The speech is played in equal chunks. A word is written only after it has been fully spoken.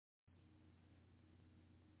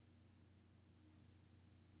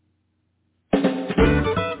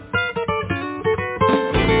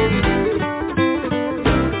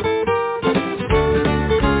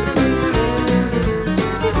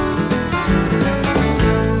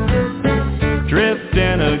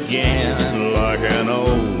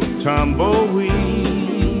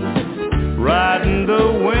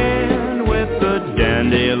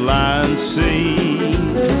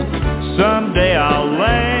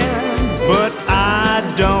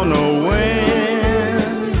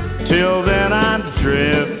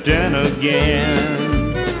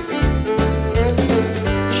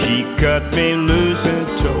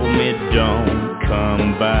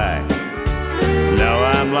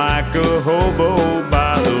like a hobo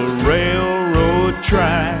by the railroad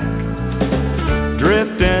track,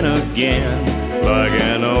 drifting again like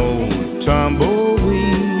an old tumbleweed,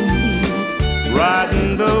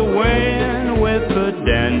 riding the wind with the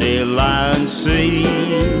dandelion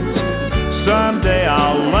seeds. Someday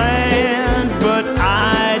I'll land, but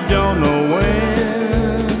I don't know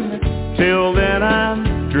when. Till then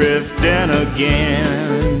I'm drifting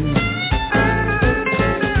again.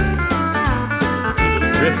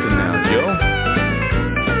 Drifting now, Joe.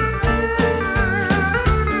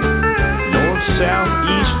 North, south,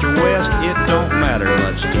 east, or west, it don't matter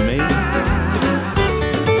much to me.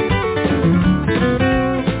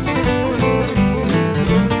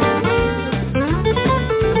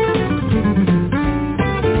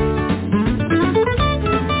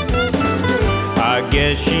 I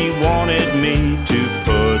guess she wanted me to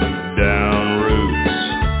put down roots,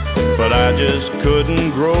 but I just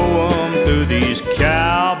couldn't grow 'em through these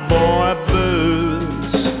cowboy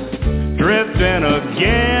boots. Drifting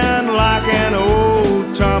again like an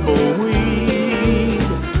old tumbleweed,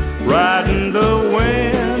 riding the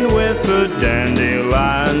wind with the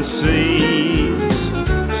dandelion seeds.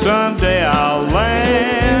 Someday I'll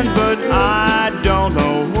land, but I don't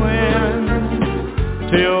know when.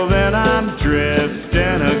 Till then I'm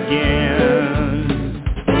drifting again.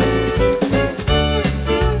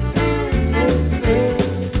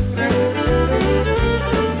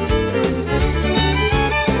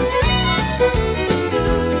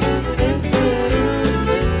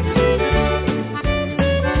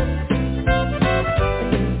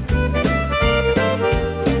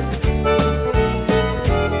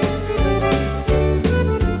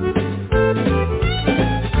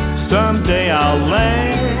 Someday I'll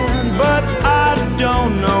land, but I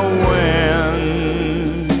don't know when.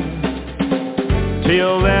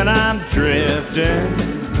 Till then I'm drifting.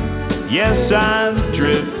 Yes, I'm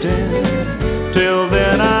drifting. Till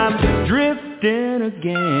then I'm drifting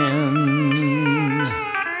again.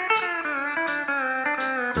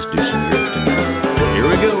 Let's do some drifting now. Here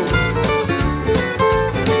we go.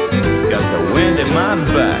 Got the wind in my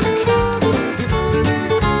back.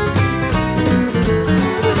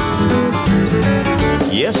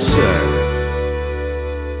 Yes, sir.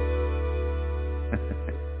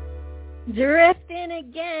 Drifting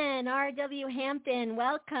again, R.W. Hampton.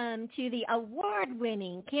 Welcome to the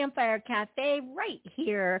award-winning Campfire Cafe right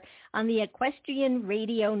here on the Equestrian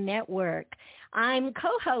Radio Network. I'm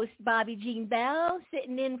co-host Bobbi Jean Bell,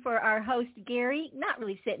 sitting in for our host Gary. Not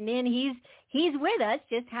really sitting in. He's with us,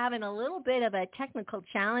 just having a little bit of a technical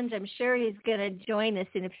challenge. I'm sure he's going to join us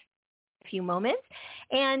in a few moments.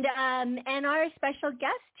 And our special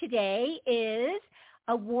guest today is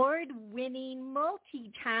award-winning,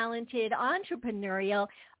 multi-talented, entrepreneurial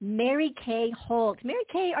Mary Kaye HOLT. Mary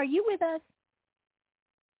Kaye, are you with us?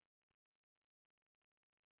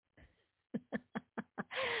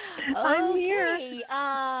 I'm here.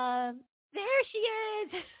 There she is.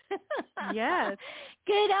 Yes.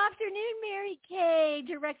 Good afternoon, Mary Kaye,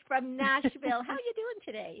 direct from Nashville. How are you doing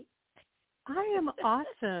today? I am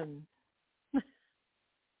awesome.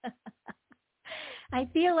 I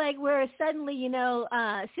feel like we're suddenly,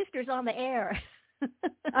 sisters on the air.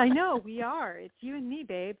 I know, we are. It's you and me,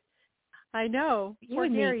 babe. I know. Poor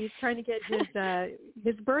Gary is trying to get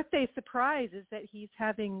his birthday surprise is that he's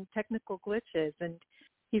having technical glitches, and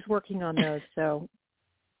he's working on those. So,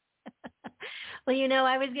 well,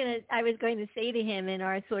 I was going to say to him in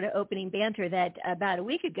our sort of opening banter that about a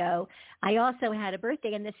week ago, I also had a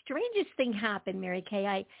birthday, and the strangest thing happened, Mary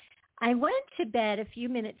Kaye. I went to bed a few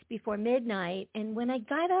minutes before midnight, and when I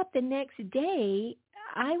got up the next day,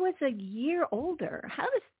 I was a year older. How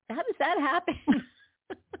does that happen?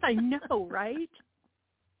 I know, right?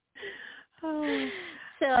 Oh,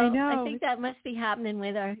 so I know. I think that must be happening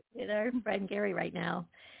with our friend Gary right now.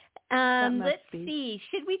 Let's see.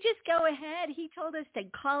 Should we just go ahead? He told us to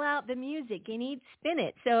call out the music and he'd spin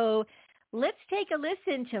it. So let's take a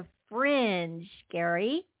listen to Fringe,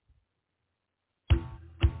 Gary.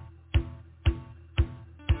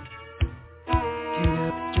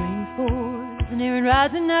 And Aaron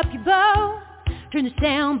rising up your bow. Turn the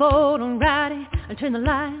soundboard on righty and turn the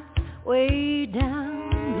lights way down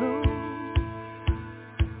low.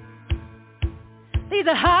 These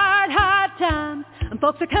are hard times and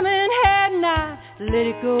folks are coming heading out. Let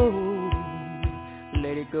it go,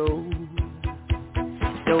 let it go.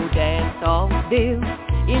 So dance all built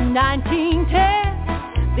in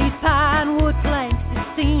 1910. These pine wood planks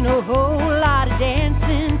have seen a whole lot of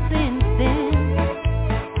dancing since then.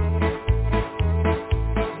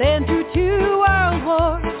 Been through 2 world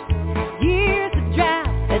wars, years of drought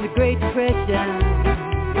and the Great Depression.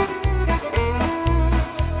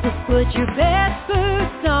 put your best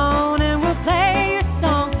boots on and we'll play your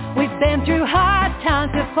song. We've been through hard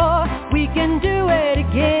times before, we can do it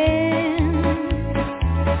again.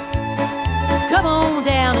 Come on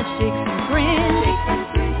down and shake some friends.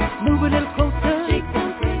 Move a little closer,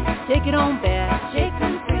 take it on back.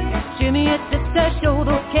 Jimmy, it's sister, show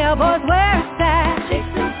those cowboys where it's at.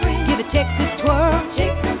 Give a Texas twirl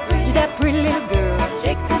to that pretty little girl.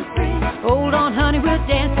 Hold on, honey, we'll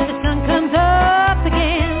dance till the sun comes up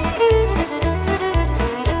again.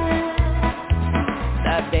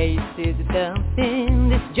 The bass is thumping,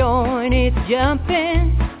 this joint is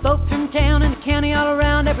jumping. Folks from town and the county all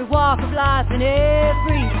around, every walk of life and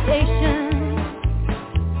every station.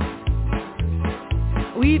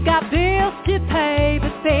 We've got bills to pay,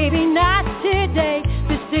 but baby, not today.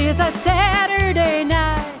 This is our Saturday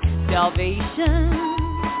night salvation.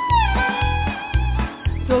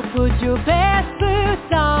 So put your best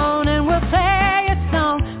boots on and we'll play a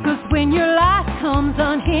song. 'Cause when your life comes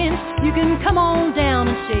unhinged, you can come on down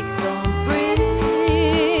and shake some friends.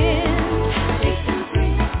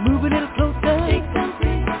 Move a little closer,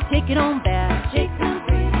 take it on back.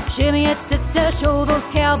 Shimmy it, sister, show those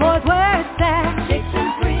cowboys where it's at.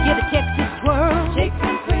 Give a Texas twirl to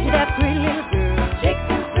that pretty little girl.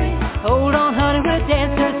 Hold on, honey, we'll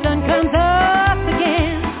dance till the sun comes up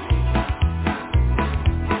again.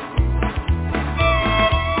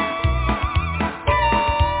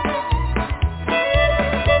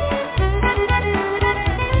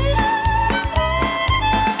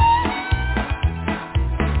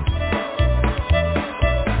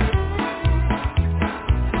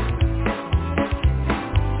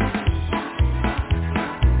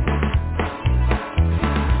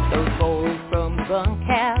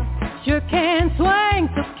 Sure can swing,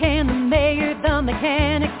 so can the mayor, the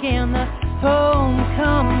mechanic, and the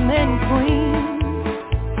homecoming queen.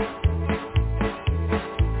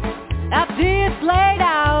 At this late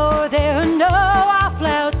hour, there are no off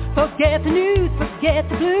clouds. Forget the news, forget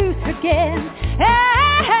the blues, forget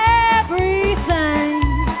everything.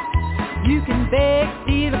 You can beg,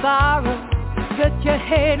 steal, or borrow, cut your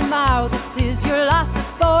hair tomorrow. This is your life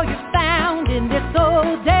before you're found in this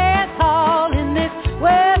old dance hall, in this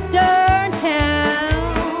western town.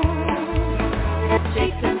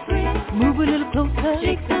 Shake some free, move a little closer,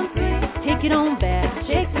 shake some free, take it on back,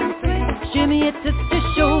 shake some free. Shimmy it, sister,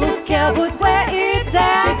 show those cowboys where it's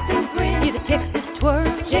at. Shake some free, give a Texas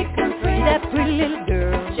twirl, shake some free, to that pretty little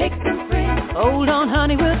girl. Shake some free, hold on,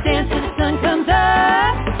 honey, we'll dance till the sun comes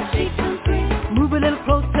up. Shake some free, move a little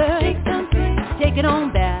closer, shake some free, take it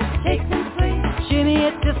on back, shake some free. Shimmy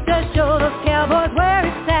it, sister, show those cowboys where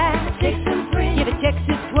it's at. Shake some free, give a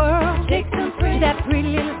Texas twirl, shake some free, to that pretty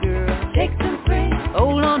little girl. Shake some free,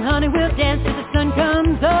 hold on, honey, we'll dance till the sun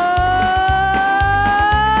comes up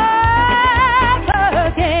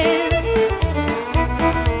again.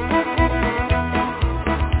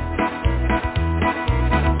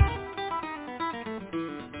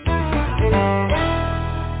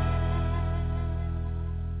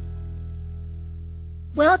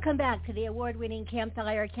 Welcome back to the award-winning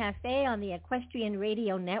Campfire Cafe on the Equestrian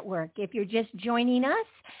Radio Network. If you're just joining us,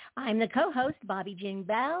 I'm the co-host, Bobbi Jean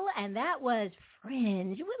Bell, and that was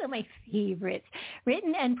Fringe, one of my favorites,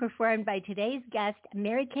 written and performed by today's guest,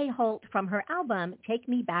 Mary Kaye HOLT, from her album, Take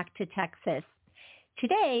Me Back to Texas.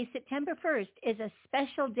 Today, September 1st, is a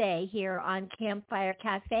special day here on Campfire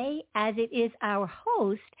Cafe, as it is our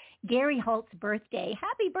host, Gary Holt's birthday.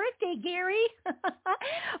 Happy birthday, Gary!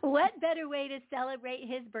 What better way to celebrate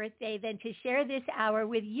his birthday than to share this hour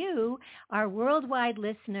with you, our worldwide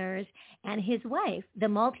listeners, and his wife, the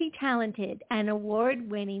multi-talented and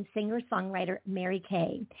award-winning singer-songwriter Mary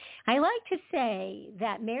Kaye. I like to say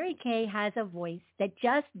that Mary Kaye has a voice that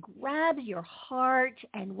just grabs your heart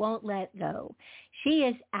and won't let go. She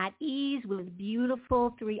is at ease with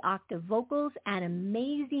beautiful 3-octave vocals and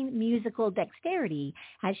amazing musical dexterity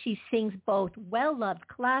as she sings both well-loved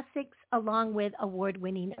classics along with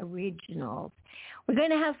award-winning originals. We're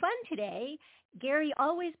going to have fun today. Gary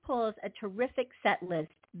always pulls a terrific set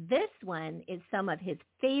list. This one is some of his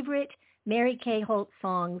favorite Mary Kaye HOLT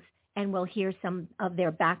songs, and we'll hear some of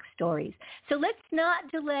their backstories. So let's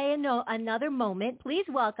not delay another moment. Please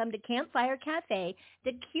welcome to Campfire Cafe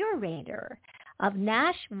the curator of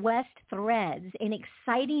Nash West Threads, an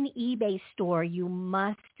exciting eBay store you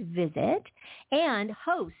must visit, and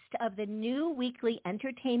host of the new weekly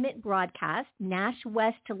entertainment broadcast, Nash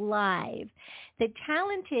West Live, the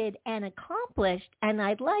talented and accomplished, and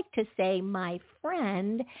I'd like to say my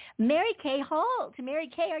friend, Mary Kaye HOLT. Mary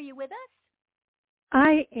Kaye, are you with us?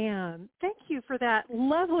 I am. Thank you for that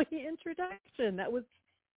lovely introduction. That was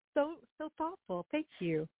so thoughtful. Thank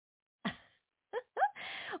you.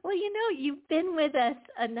 Well, you've been with us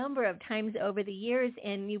a number of times over the years,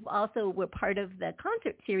 and you also were part of the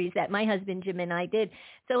concert series that my husband Jim and I did.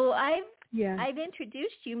 So I've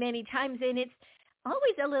introduced you many times, and it's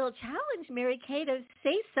always a little challenge, Mary Kaye, to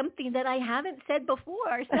say something that I haven't said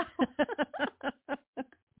before. So.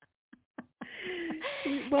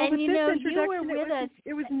 Well, and with this introduction, you were with us.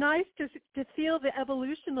 It was nice to feel the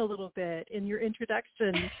evolution a little bit in your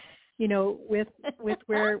introduction.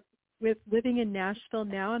 With living in Nashville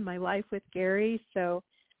now and my life with Gary. So,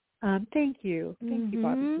 thank you, Bobbi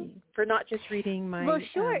Jean, for not just reading my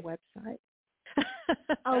website.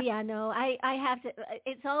 Oh yeah, no, I have to.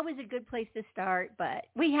 It's always a good place to start, but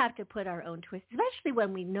we have to put our own twist, especially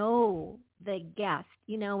when we know the guest.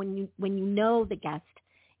 When you know the guest,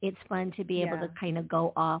 it's fun to be able to kind of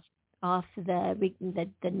go off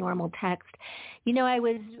the normal text. I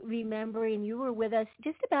was remembering you were with us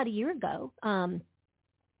just about a year ago,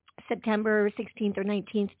 September 16th or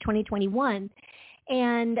 19th, 2021.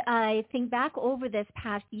 And I think back over this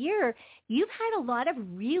past year, you've had a lot of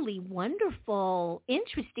really wonderful,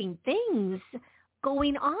 interesting things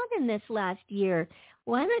going on in this last year.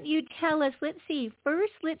 Why don't you tell us, let's see,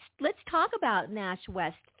 first let's talk about Nash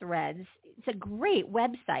West Threads. It's a great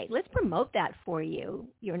website. Let's promote that for you.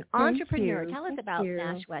 You're an entrepreneur. Tell us about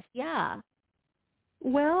Nash West. Yeah.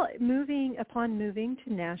 Well, upon moving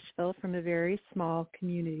to Nashville from a very small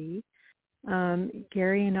community,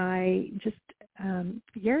 Gary and I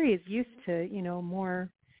Gary is used to, more,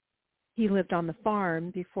 he lived on the farm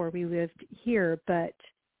before we lived here, but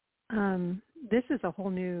this is a whole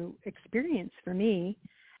new experience for me.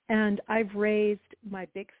 And I've raised my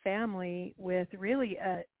big family with really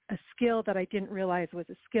a skill that I didn't realize was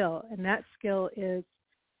a skill. And that skill is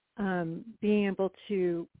being able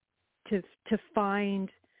to find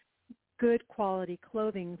good quality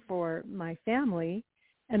clothing for my family,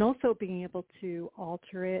 and also being able to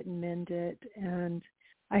alter it and mend it. And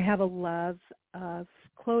I have a love of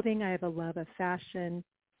clothing. I have a love of fashion.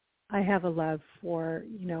 I have a love for,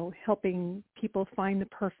 helping people find the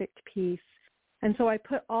perfect piece. And so I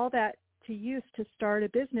put all that to use to start a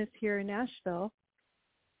business here in Nashville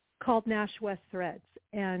called Nash West Threads.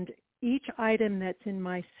 And each item that's in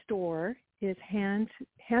my store is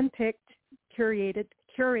handpicked,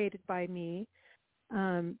 curated by me.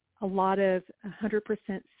 A lot of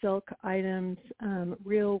 100% silk items,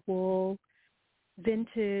 real wool,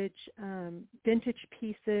 vintage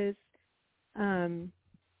pieces.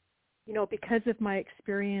 Because of my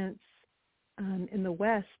experience in the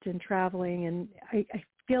West and traveling, and I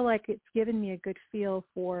feel like it's given me a good feel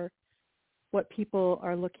for what people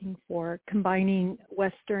are looking for, combining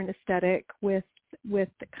Western aesthetic with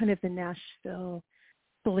kind of the Nashville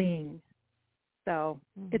bling. So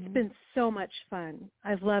It's been so much fun.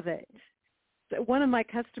 I love it. So one of my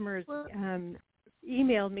customers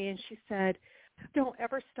emailed me and she said, "Don't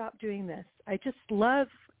ever stop doing this. I just love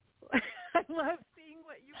seeing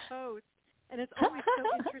what you post, and it's always so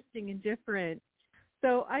interesting and different."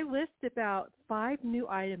 So I list about 5 new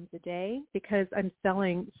items a day because I'm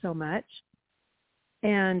selling so much.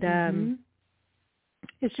 And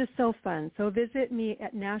it's just so fun. So visit me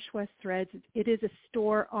at Nash West Threads. It is a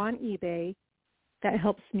store on eBay that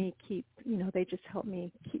helps me they just help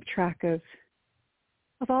me keep track of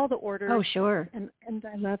all the orders. Oh, sure. And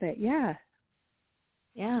I love it. Yeah.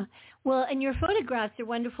 Yeah. Well, and your photographs are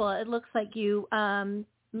wonderful. It looks like you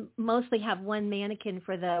mostly have one mannequin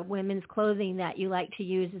for the women's clothing that you like to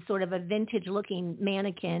use as sort of a vintage-looking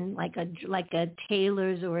mannequin, like a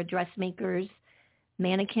tailor's or a dressmaker's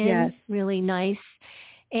mannequin. Yes. Really nice.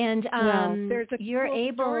 And there's a you're cool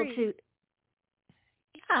able story. to.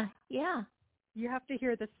 Yeah. You have to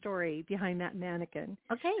hear the story behind that mannequin.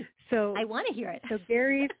 Okay. So I want to hear it. So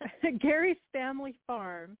Gary's family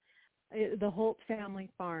farm, the HOLT family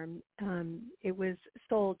farm, it was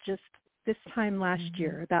sold just this time last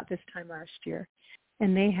year, about this time last year.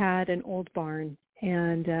 And they had an old barn,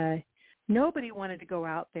 and nobody wanted to go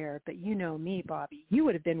out there, but you know me, Bobbi. You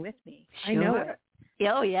would have been with me. Sure. I know it.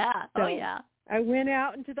 Oh, yeah. So oh, yeah. I went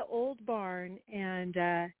out into the old barn, and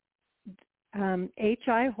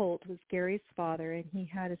H.I. Holt was Gary's father, and he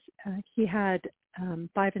had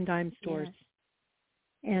 5 and dime stores.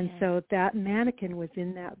 Yes. And so that mannequin was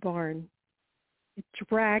in that barn. It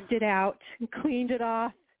dragged it out and cleaned it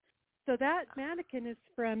off. So that mannequin is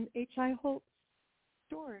from H.I. Holt's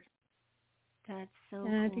stores. That's so and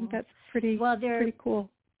cool. I think that's pretty cool.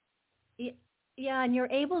 Yeah, and you're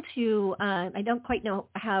able to, I don't quite know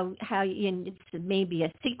how it's maybe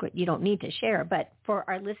a secret you don't need to share, but for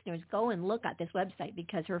our listeners, go and look at this website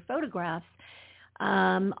because her photographs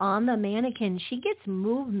on the mannequin, she gets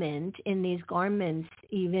movement in these garments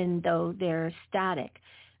even though they're static.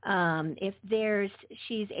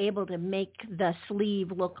 she's able to make the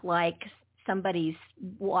sleeve look like somebody's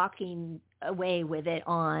walking away with it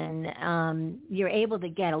on, you're able to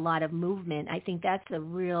get a lot of movement. I think that's a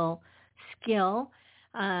real skill.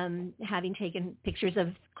 Having taken pictures of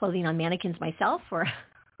clothing on mannequins myself for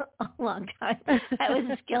a long time, that was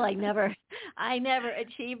a skill I never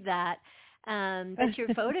achieved that. But your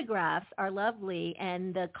photographs are lovely,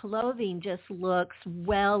 and the clothing just looks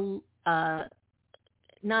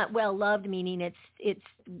not well loved, meaning it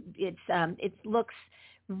looks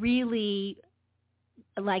really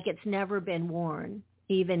like it's never been worn,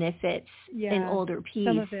 even if it's an older piece.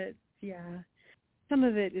 Some of it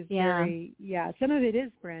is some of it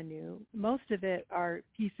is brand new. Most of it are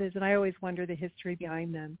pieces, and I always wonder the history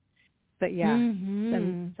behind them. But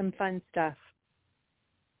some fun stuff.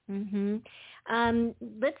 Mm-hmm.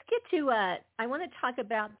 Let's get to, I want to talk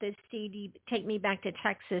about this CD, Take Me Back to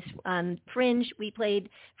Texas, Fringe. We played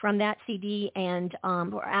from that CD and,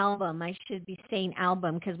 or album. I should be saying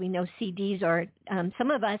album because we know CDs are,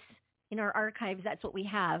 some of us in our archives, that's what we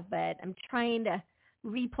have, but I'm trying to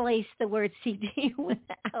replace the word CD with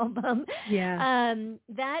album. Yeah.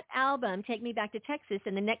 That album, Take Me Back to Texas,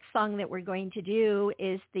 and the next song that we're going to do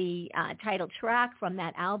is the title track from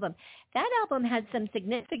that album. That album had some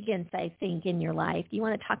significance, I think, in your life. Do you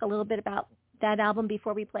want to talk a little bit about that album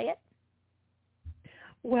before we play it?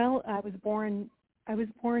 Well, I was born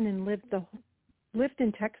and lived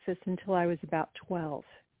in Texas until I was about 12.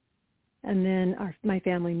 And then my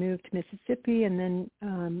family moved to Mississippi, and then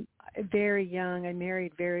very young, I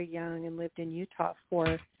married very young and lived in Utah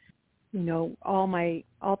for, all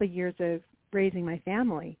the years of raising my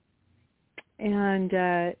family. And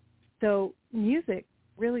so music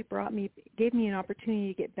really gave me an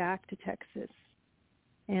opportunity to get back to Texas.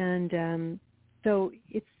 And so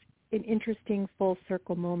it's an interesting full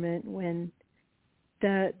circle moment when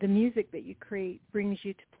the music that you create brings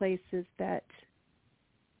you to places that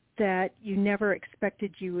you never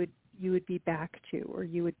expected you would be back to or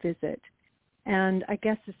you would visit. And I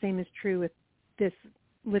guess the same is true with this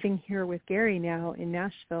living here with Gary now in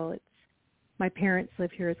Nashville. My parents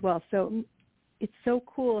live here as well. So it's so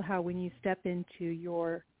cool how when you step into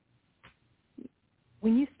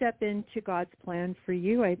God's plan for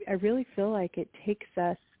you, I really feel like it takes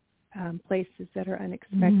us places that are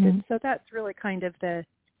unexpected. Mm-hmm. So that's really kind of the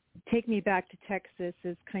Take Me Back to Texas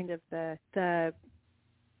is kind of the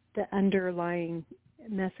underlying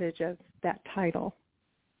message of that title.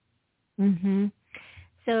 Mm-hmm.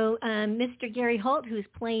 So Mr. Gary Holt, who's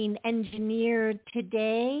playing engineer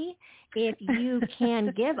today, if you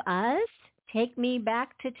can give us Take Me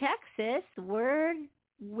Back to Texas, we're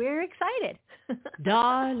excited.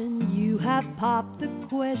 Darling, you have popped the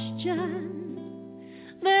question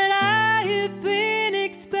that I have been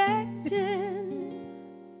expecting.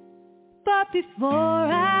 But before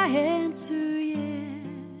I answer yes,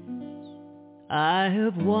 I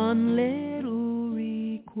have one little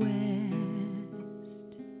request.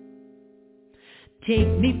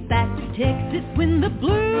 Take me back to Texas when the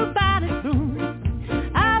bluebonnets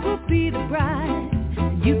bloom. I will be the bride,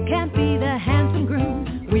 you can be the handsome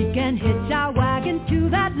groom. We can hitch our wagon to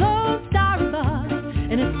that Lone Star above,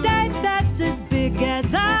 in a state that's as big as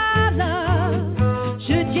our love.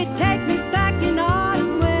 Should you take me back in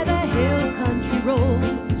autumn where the hill country rolls?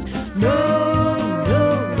 No.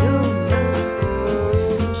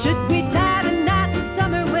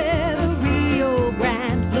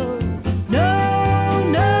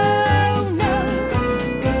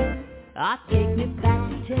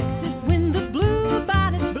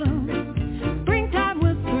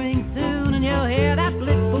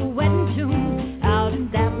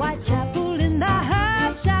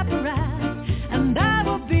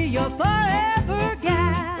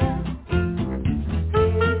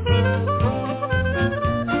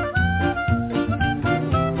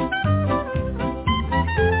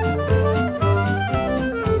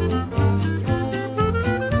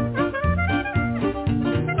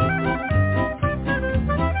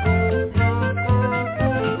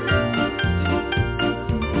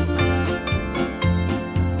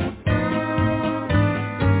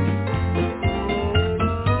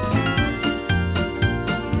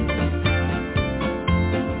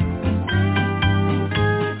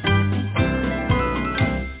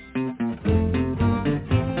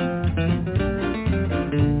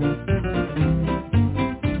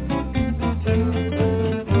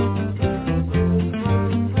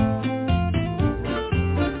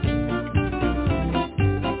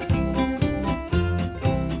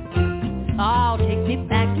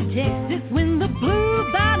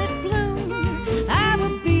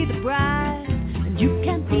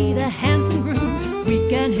 we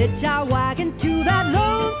can hitch our wagon to that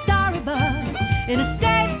lone starry bus in a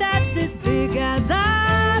state that's as big as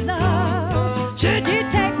I love. Should you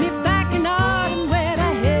take me back in autumn where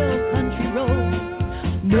the hill country rolls?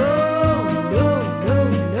 No, no, no,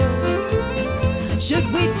 no. Should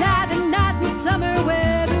we tie the knot in summer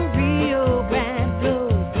where the Rio Grande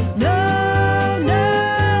flows? No,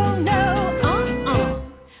 no, no,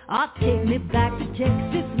 take me back to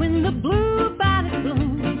Texas when the bluebonnets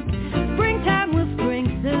bloom. Springtime will spring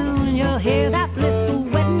soon. You'll hear that blissful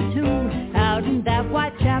wedding tune out in that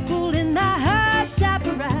white chapel in the high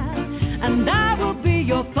chaparral, and I will be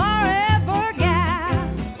your forever gal.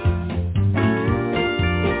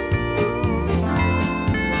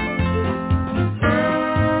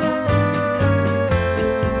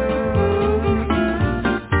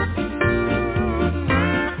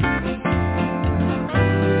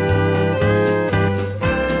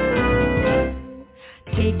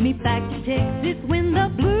 Take me back to Texas when the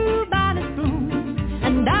bluebonnets bloom,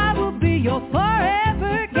 and I will be your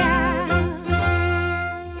forever gal.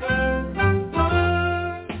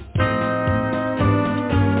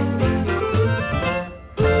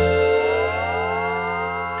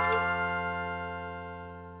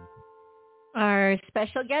 Our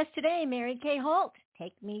special guest today, Mary Kaye HOLT.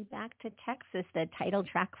 Take Me Back to Texas, the title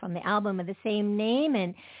track from the album of the same name.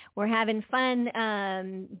 And we're having fun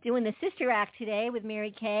doing the sister act today with Mary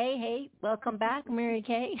Kaye. Hey, welcome back, Mary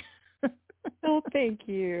Kaye. Oh, thank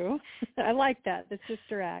you. I like that, the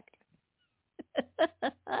sister act.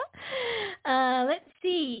 Let's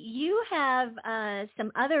see. You have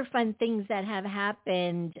some other fun things that have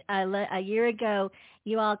happened. A year ago,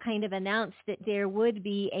 you all kind of announced that there would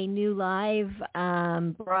be a new live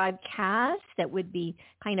broadcast that would be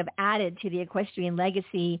kind of added to the Equestrian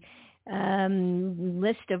Legacy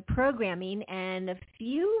list of programming. And a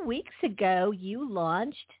few weeks ago, you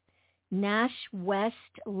launched Nash West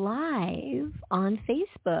Live on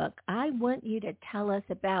Facebook. I want you to tell us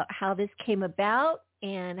about how this came about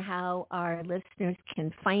and how our listeners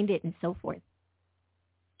can find it and so forth.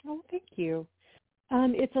 Oh, thank you.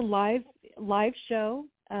 It's a live show,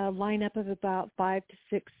 a lineup of about 5 to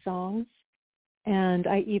 6 songs, and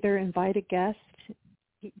I either invite a guest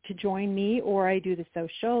to join me or I do the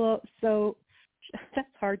solo. So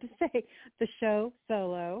that's hard to say. The show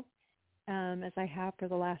solo. As I have for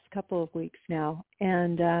the last couple of weeks now.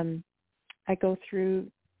 And I go through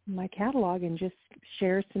my catalog and just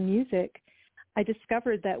share some music. I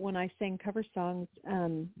discovered that when I sing cover songs,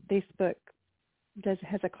 Facebook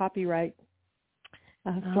has a copyright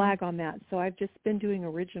flag on that. So I've just been doing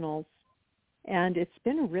originals, and it's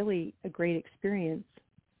been really a great experience to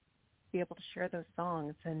be able to share those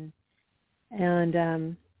songs. And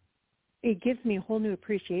it gives me a whole new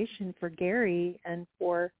appreciation for Gary and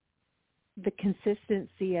for the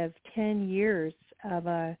consistency of 10 years of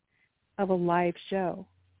a live show.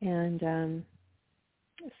 And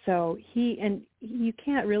so you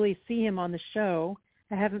can't really see him on the show.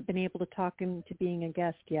 I haven't been able to talk him to being a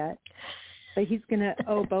guest yet, but he's going to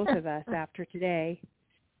owe both of us after today.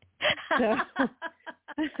 So,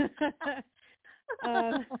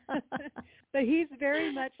 but he's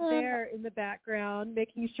very much there in the background,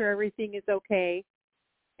 making sure everything is okay.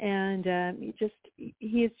 And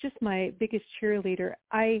he is just my biggest cheerleader.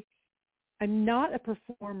 I'm not a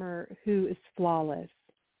performer who is flawless.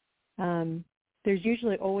 There's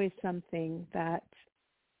usually always something that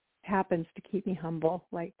happens to keep me humble,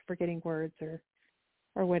 like forgetting words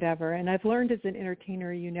or whatever. And I've learned as an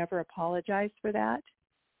entertainer, you never apologize for that,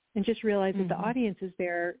 and just realize that the audience is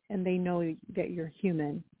there and they know that you're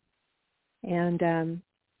human. And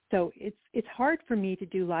so it's hard for me to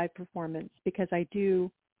do live performance because I do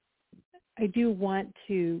want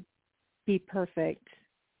to be perfect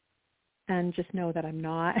and just know that I'm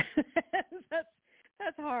not.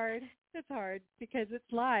 That's hard. It's hard because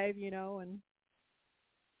it's live,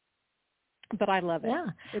 but I love it. Yeah.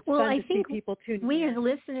 It's well, fun I to think see people tuning we in. as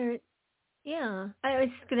listeners, I was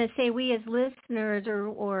going to say we as listeners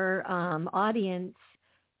or audience,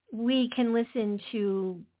 we can listen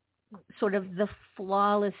to sort of the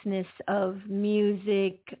flawlessness of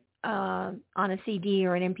music on a CD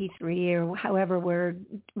or an MP3 or however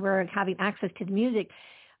we're having access to the music,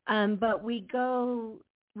 but we go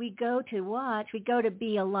to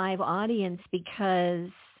be a live audience because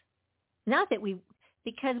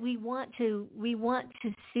we want to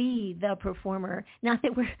see the performer, not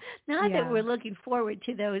that we're looking forward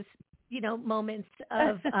to those moments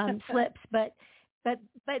of slips, but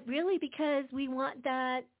really because we want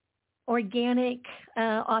that organic,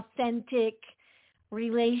 authentic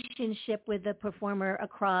relationship with the performer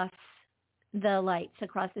across the lights,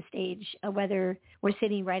 across the stage, whether we're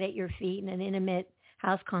sitting right at your feet in an intimate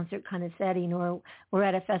house concert kind of setting, or we're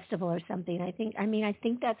at a festival or something. I think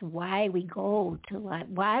that's why we go to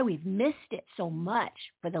why we've missed it so much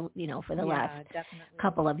for the last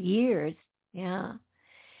couple of years. Yeah.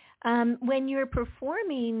 When you're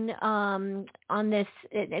performing on this,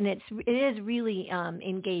 and it is really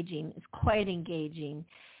engaging. It's quite engaging.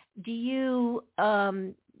 Do you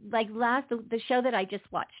the show that I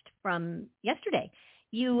just watched from yesterday?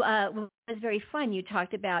 Was very fun. You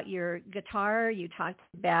talked about your guitar. You talked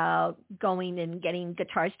about going and getting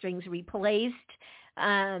guitar strings replaced,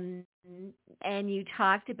 and you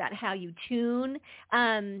talked about how you tune.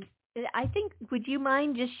 I think, would you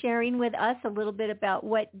mind just sharing with us a little bit about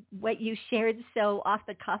what you shared so off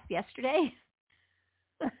the cuff yesterday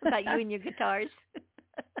about you and your guitars?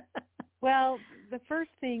 Well, the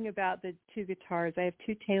first thing about the two guitars, I have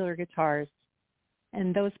two Taylor guitars,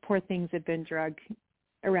 and those poor things have been drugged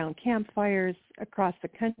around campfires across the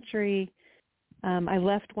country. I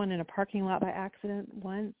left one in a parking lot by accident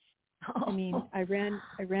once. Oh. I mean, I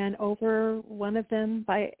ran over one of them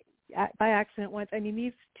by accident once. I mean,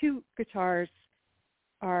 these two guitars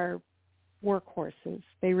are workhorses.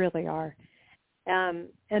 They really are.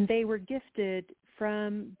 And they were gifted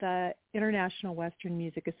from the International Western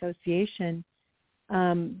Music Association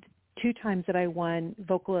 2 times that I won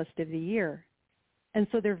Vocalist of the Year. And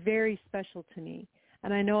so they're very special to me.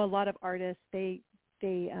 And I know a lot of artists, they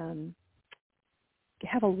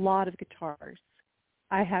have a lot of guitars.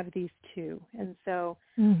 I have these 2. And so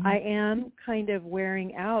I am kind of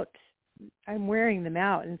I'm wearing them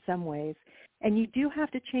out in some ways. And you do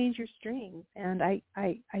have to change your strings. And I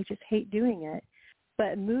just hate doing it.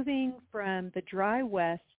 But moving from the dry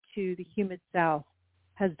west to the humid south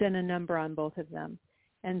has done a number on both of them.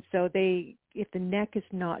 And so if the neck is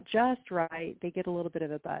not just right, they get a little bit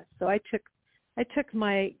of a buzz. So I took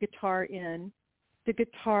my guitar in the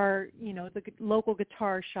local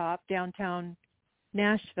guitar shop downtown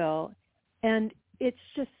Nashville, and it's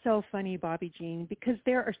just so funny, Bobbi Jean, because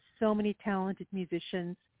there are so many talented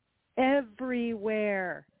musicians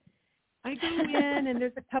everywhere. I go in and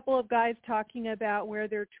there's a couple of guys talking about where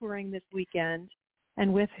they're touring this weekend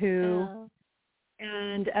and with who. Oh.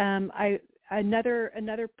 And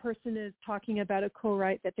another person is talking about a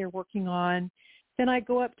co-write that they're working on. Then I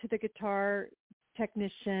go up to the guitar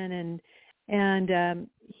technician and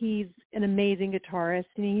he's an amazing guitarist,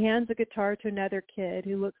 and he hands a guitar to another kid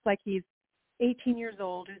who looks like he's 18 years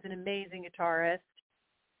old, who's an amazing guitarist.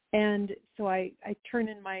 And so I turn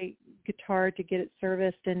in my guitar to get it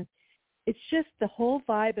serviced, and it's just the whole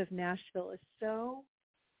vibe of Nashville is so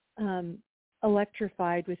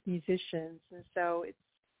electrified with musicians, and so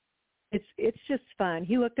it's just fun.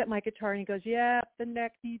 He looked at my guitar and he goes, "Yeah, the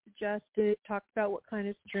neck needs adjusted." Talked about what kind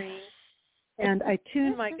of strings, and I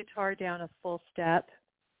tuned my guitar down a full step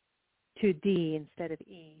to D instead of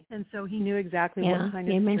E, and so he knew exactly what kind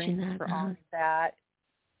of strings for all of that.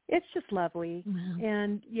 It's just lovely. Wow.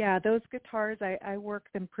 And yeah, those guitars, I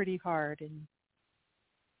work them pretty hard, and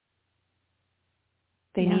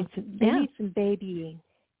they need some babying.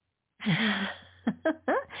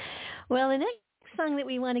 Well, the next song that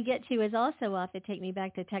we want to get to is also off the Take Me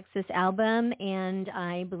Back to Texas album, and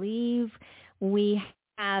I believe we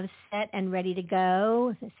have set and ready to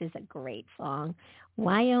go. This is a great song.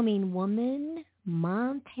 Wyoming Woman,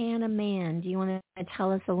 Montana Man. Do you want to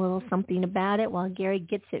tell us a little something about it while Gary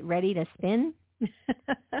gets it ready to spin?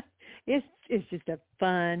 It's just a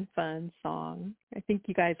fun song. I think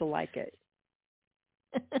you guys will like it.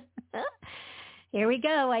 Here we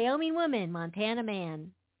go. Wyoming Woman, Montana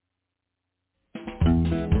Man.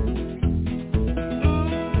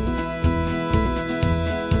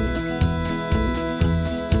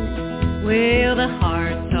 Well, the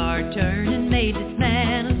hearts are turning, made this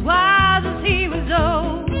man as wise as he was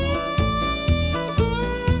old.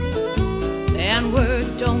 And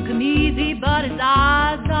words don't come easy, but his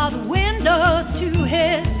eyes are the windows to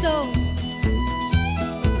his soul.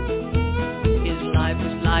 His life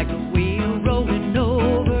was like a wheel rolling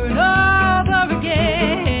over and over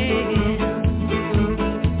again.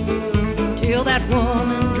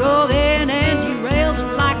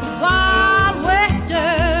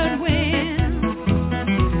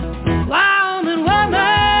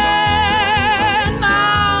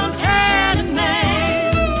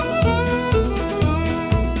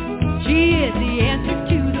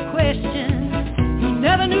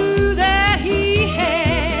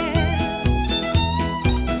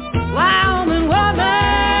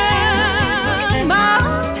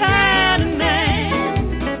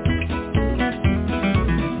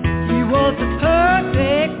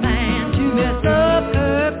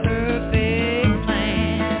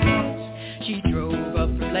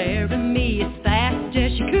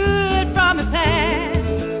 as she could from her past.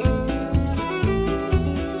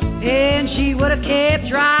 And she would have kept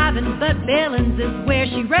driving, but Billings is where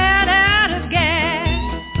she ran out of gas.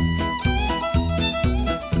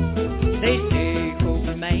 They say hope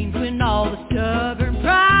remains when all the stubborn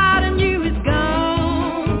pride in you is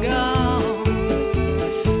gone,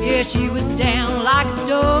 gone. Yeah, she was down like a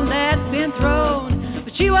stone that's been thrown,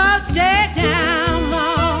 but she won't stay down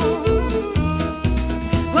long.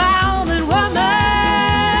 Wyoming woman,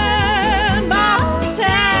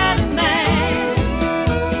 Montana man.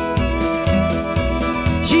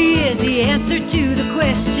 She is the answer to the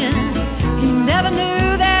question he never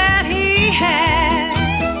knew that he had.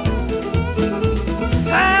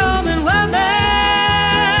 Wyoming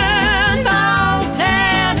woman,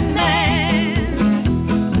 Montana man.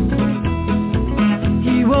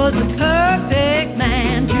 He was a perfect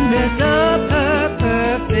man to mess up her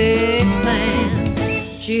perfect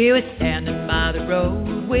plan. She was standing by the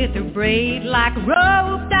road with her braid like a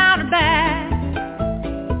rope down her back.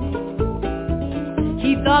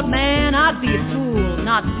 He thought, man, I'd be a fool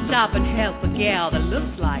not to stop and help a gal that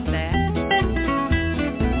looks like that.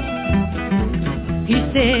 He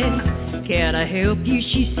said, can I help you?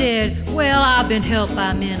 She said, well, I've been helped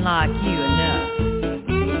by men like you enough.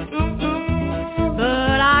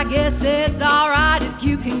 But I guess it's alright if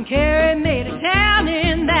you can carry me to town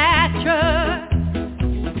in that truck.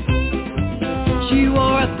 She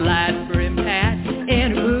wore a flat brim hat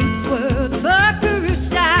and her boots were the buckaroo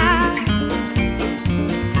style.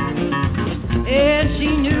 And she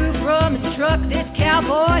knew from his truck this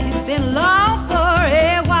cowboy had been along for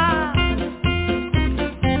a while.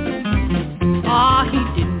 Oh, he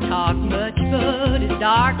didn't talk much, but his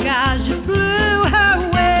dark eyes just blew her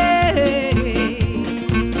away.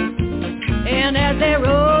 And as they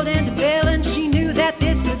rolled into Billings, she knew that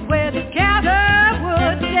this is where the cowgirl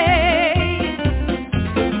would stay.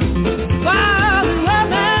 Wyoming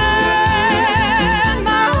woman,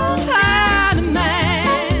 Montana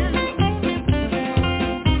man.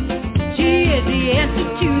 She is the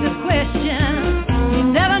answer to the question you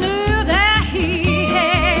never knew that he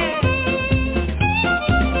had.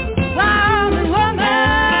 Wyoming woman,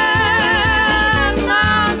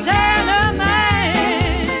 Montana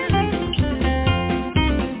man.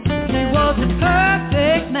 He was a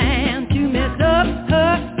perfect man to mess up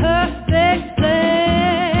her perfect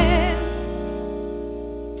plan.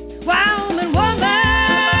 Wyoming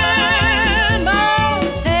woman,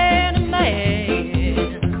 Montana man.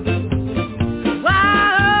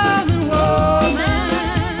 Wyoming woman,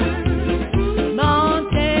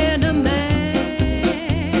 Montana man.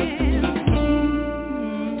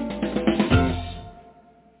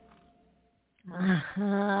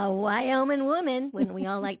 Wyoming woman, wouldn't we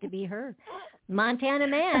all like to be her? Montana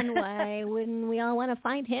man, why wouldn't we all want to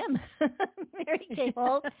find him? Mary Kaye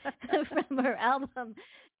Holt from her album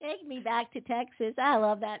Take Me Back to Texas. I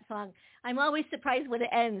love that song. I'm always surprised when it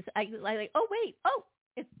ends. I like, oh wait,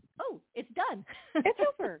 it's done. It's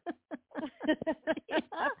over.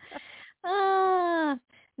 Yeah.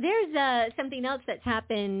 There's something else that's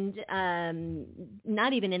happened,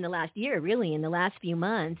 not even in the last year, really in the last few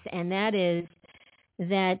months, and that is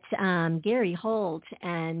that Gary Holt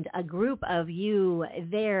and a group of you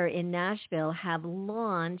there in Nashville have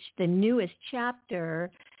launched the newest chapter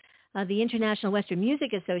of the International Western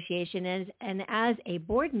Music Association, and as a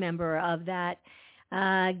board member of that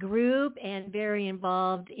group and very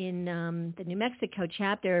involved in the New Mexico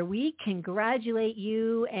chapter, we congratulate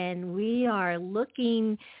you, and we are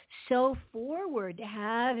looking so forward to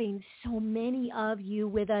having so many of you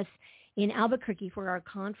with us in Albuquerque for our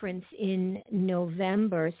conference in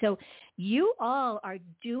November. So you all are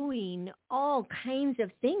doing all kinds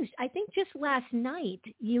of things. I think just last night,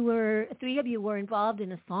 three of you were involved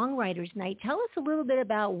in a songwriters night. Tell us a little bit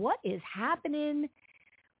about what is happening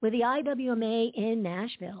with the IWMA in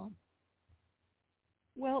Nashville.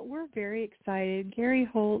 Well, we're very excited. Gary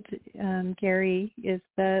Holt, Gary is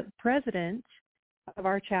the president of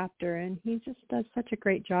our chapter, and he just does such a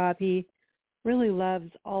great job. He really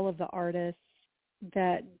loves all of the artists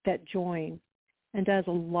that join and does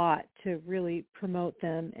a lot to really promote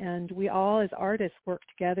them. And we all as artists work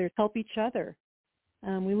together to help each other.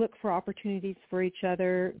 We look for opportunities for each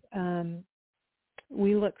other.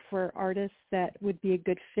 We look for artists that would be a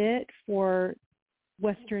good fit for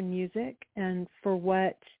Western music and for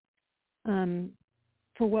what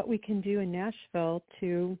we can do in Nashville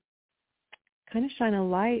to kind of shine a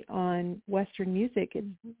light on Western music. It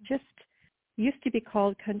just used to be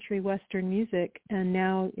called country Western music, and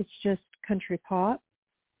now it's just country pop,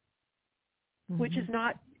 which is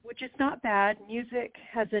not bad. Music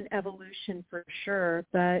has an evolution for sure,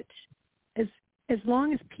 but as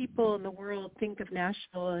long as people in the world think of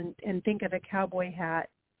Nashville and think of a cowboy hat,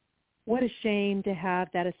 what a shame to have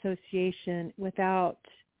that association without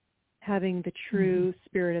having the true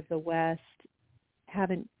spirit of the West, have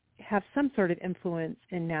some sort of influence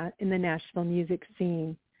in the Nashville music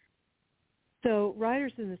scene. So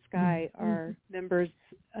Riders in the Sky are members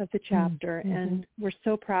of the chapter, and we're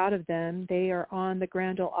so proud of them. They are on the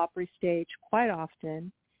Grand Ole Opry stage quite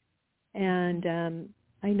often, and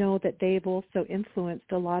I know that they've also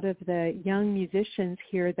influenced a lot of the young musicians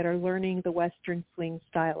here that are learning the Western swing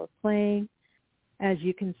style of playing, as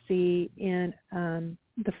you can see in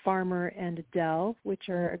the Farmer and Adele, which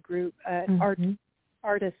are a group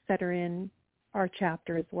artists that are in our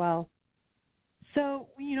chapter as well. So,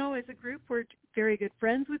 as a group, we're very good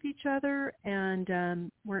friends with each other,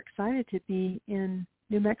 and we're excited to be in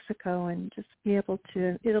New Mexico and just be able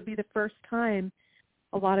to, it'll be the first time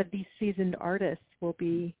a lot of these seasoned artists will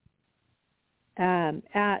be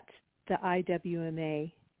at the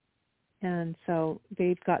IWMA. And so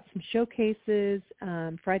they've got some showcases,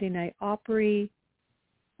 Friday Night Opry.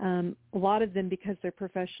 A lot of them, because they're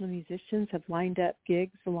professional musicians, have lined up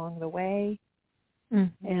gigs along the way.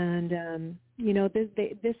 And,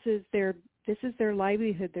 this is their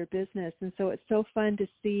livelihood, their business. And so it's so fun to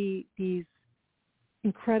see these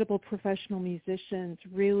incredible professional musicians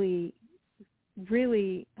really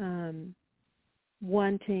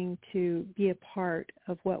wanting to be a part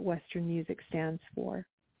of what Western music stands for.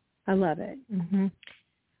 I love it.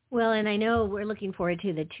 Well, and I know we're looking forward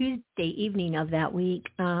to the Tuesday evening of that week.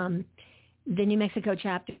 The New Mexico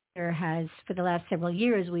chapter has, for the last several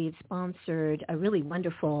years, we've sponsored a really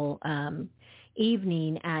wonderful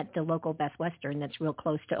evening at the local Best Western that's real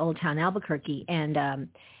close to Old Town Albuquerque. And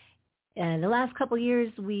the last couple of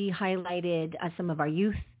years, we highlighted some of our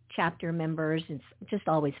youth chapter members. It's just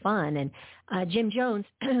always fun. And Jim Jones,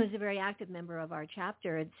 who's a very active member of our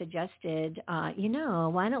chapter, had suggested,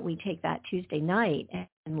 why don't we take that Tuesday night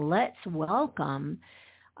and let's welcome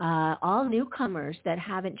all newcomers that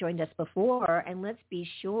haven't joined us before, and let's be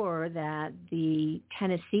sure that the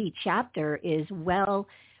Tennessee chapter is well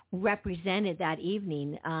represented that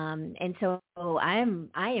evening. And so I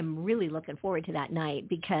am really looking forward to that night,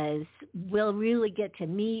 because we'll really get to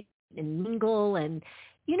meet and mingle, and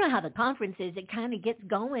you know how the conference is, it kind of gets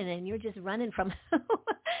going and you're just running from,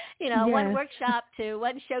 one workshop to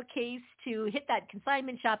one showcase to hit that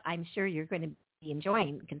consignment shop. I'm sure you're going to be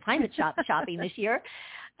enjoying consignment shopping this year.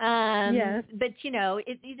 Yes. But,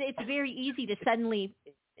 it's very easy to suddenly,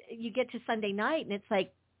 you get to Sunday night and it's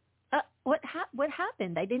like, what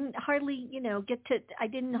happened? I didn't hardly get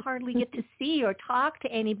to see or talk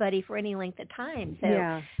to anybody for any length of time.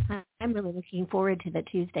 So I'm really looking forward to the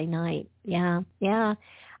Tuesday night. Yeah.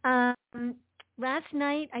 Last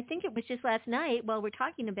night, I think it was just last night, while we're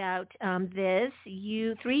talking about this,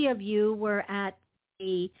 three of you were at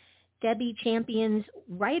the Debbie Champion's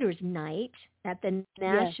Writers Night at the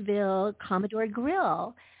Nashville Commodore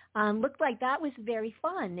Grill. Looked like that was very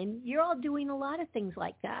fun, and you're all doing a lot of things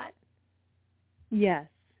like that. Yes.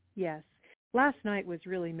 Last night was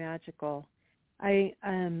really magical. I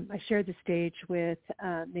shared the stage with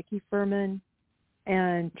Nikki Furman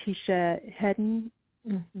and Tisha Hedden,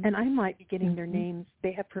 and I might be getting their names.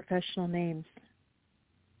 They have professional names.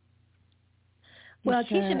 Well,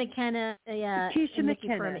 Tisha McKenna, Tisha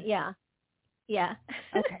McKenna. Furman, yeah.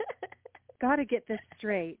 Okay, got to get this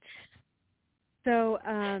straight. So,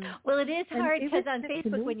 well, it is hard because on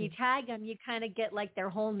Facebook, when you tag them, you kind of get like their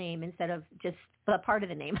whole name instead of just a part of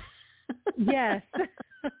the name. Yes.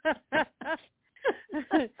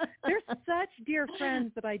 They're such dear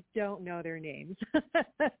friends that I don't know their names.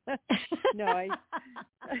 No,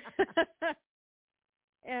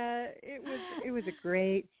 it was a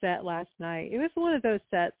great set last night. It was one of those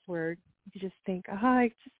sets where you just think,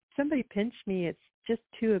 somebody pinched me. It's just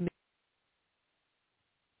too amazing.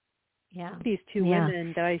 Yeah. These two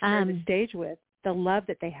women that I shared the stage with, the love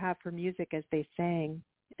that they have for music as they sang,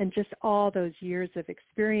 and just all those years of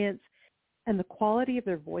experience and the quality of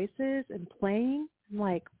their voices and playing. I'm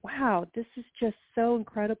like, wow, this is just so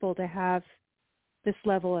incredible to have this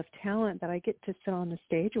level of talent that I get to sit on the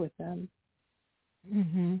stage with them.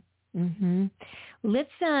 Let's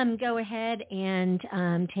go ahead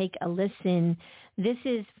and take a listen. This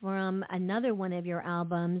is from another one of your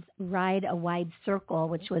albums, Ride a Wide Circle,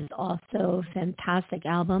 which was also a fantastic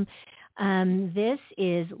album. This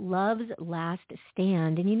is Love's Last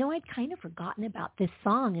Stand. And I'd kind of forgotten about this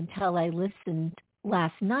song until I listened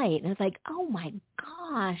last night. And I was like, oh my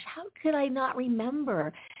gosh, how could I not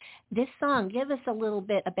remember this song? Give us a little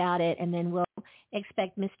bit about it, and then we'll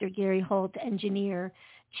expect Mr. Gary Holt, engineer,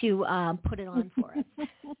 to put it on for us.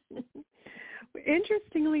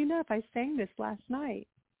 interestingly enough, I sang this last night,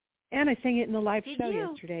 and I sang it in the live show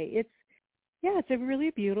yesterday. It's a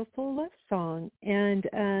really beautiful love song, and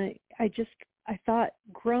I thought,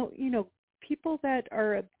 people that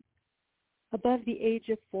are above the age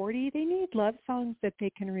of 40, they need love songs that they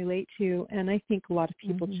can relate to, and I think a lot of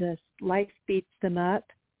people just life beats them up,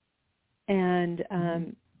 and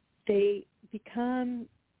they become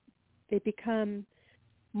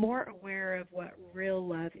more aware of what real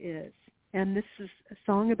love is. And this is a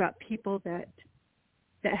song about people that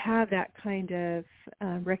have that kind of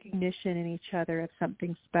recognition in each other of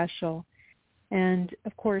something special. And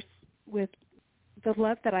of course, with the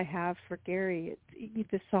love that I have for Gary,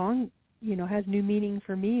 the song, has new meaning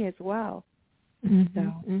for me as well.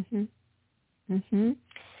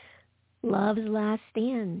 Love's Last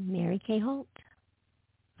Stand, Mary Kaye Holt.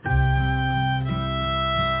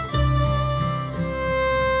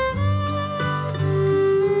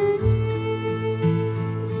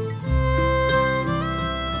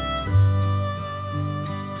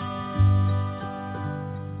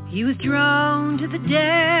 He was drawn to the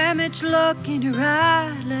damage look in her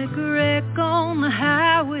eye, like a wreck on the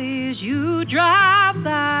highway as you drive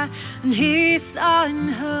by. And he saw in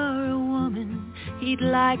her a woman he'd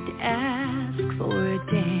like to ask for a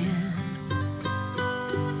dance.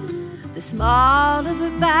 The small of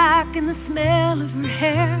her back and the smell of her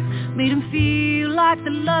hair made him feel like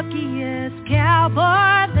the luckiest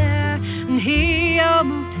cowboy there. And he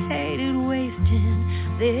almost hated wasting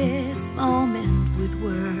this moment with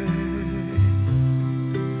words.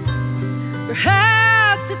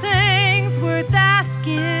 Perhaps the thing's worth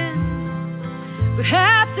asking,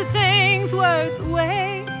 perhaps the thing's worth the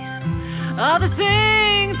wait, all the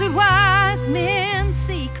things that wise men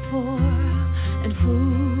seek for and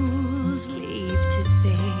fools leave to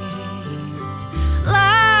fade.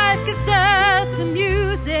 Life gives us the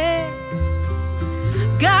music,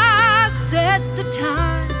 God sets the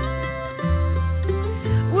time.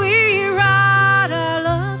 We write our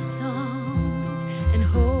love songs and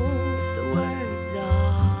hope the words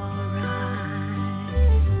are right.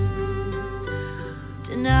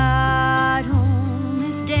 Tonight on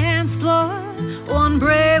this dance floor, one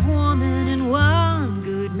brave woman and one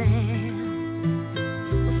good man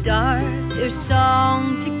will start their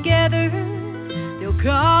song together. They'll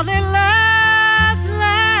call it Love's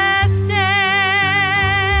Last Stand.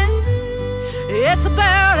 It's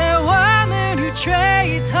about a woman who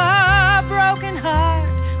trades her broken heart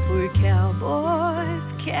for a cowboy's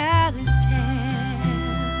callous hand.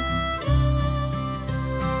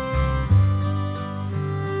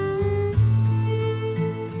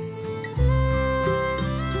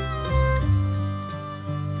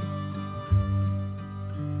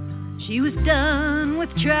 She was done with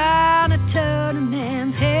trying to turn a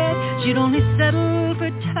man's head. She'd only settle for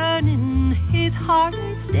turning his heart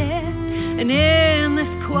instead. And in this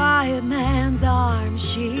quiet man's arms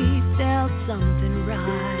she felt something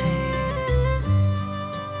right.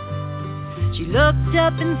 She looked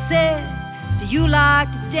up and said, "Do you like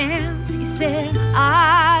to dance?" He said,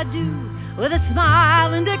 "I do," with a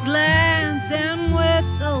smile and a glance. And with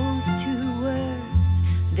those two words,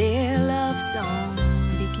 their love song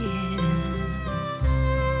began.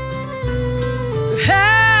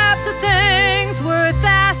 Perhaps the thing's worth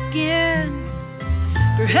asking,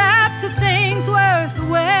 perhaps the thing's worth the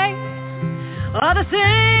wait, are the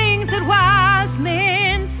things that wise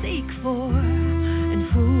men seek for and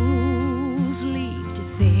fools leave to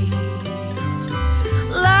fade.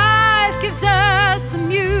 Life gives us the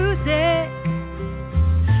music,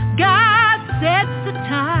 God sets the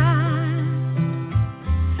time.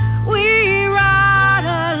 We write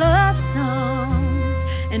our love songs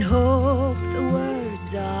and hope the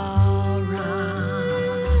words are right.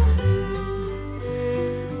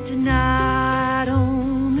 Tonight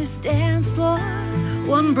on this dance floor,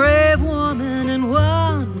 one brave woman and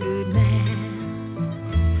one good man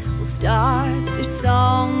will start their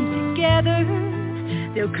song together.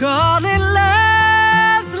 They'll call it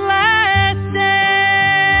Love's Last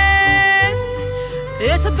Stand.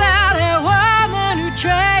 It's about a woman who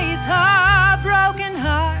trades her broken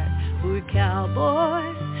heart for a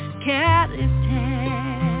cowboy's callous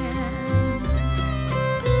hand.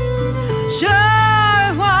 Sure,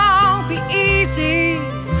 it won't be easy,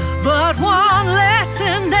 but one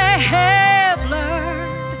lesson they have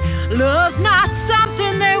learned: love's not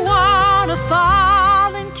something they want to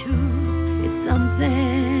fall into. It's something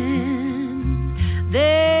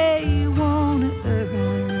they want to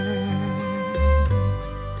earn.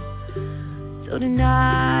 So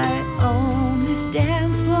tonight on this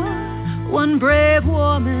dance floor, one brave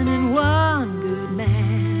woman and one good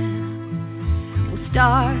man will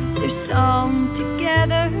start their song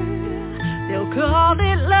together. They'll call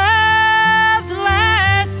it Love's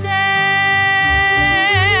Last Stand.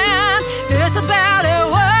 It's about a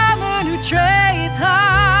woman who trades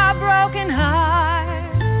her broken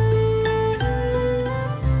heart.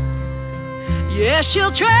 Yeah,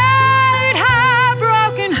 she'll trade her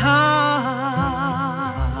broken heart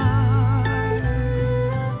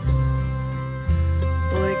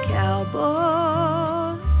for a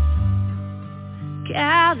cowboy's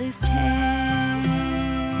callous tan.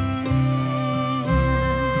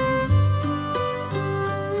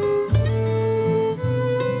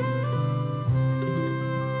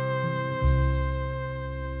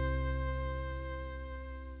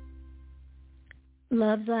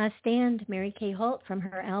 Love's Last Stand, Mary Kaye Holt from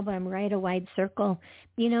her album Ride a Wide Circle.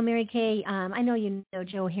 You know, Mary Kaye, I know you know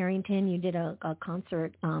Joe Harrington. You did a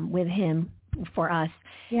concert with him for us.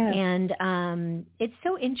 Yes. And it's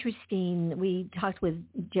so interesting. We talked with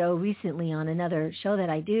Joe recently on another show that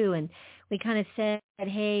I do, and we kind of said,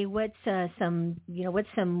 hey, what's some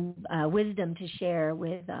wisdom to share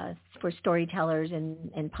with for storytellers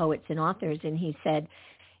and poets and authors? And he said,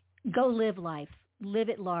 go live life, live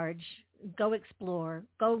at large. Go explore,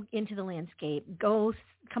 go into the landscape, go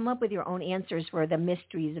come up with your own answers for the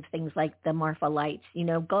mysteries of things like the Marfa lights. You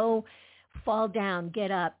know, go fall down,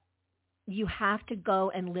 get up. You have to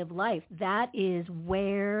go and live life. That is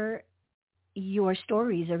where your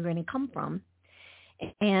stories are going to come from.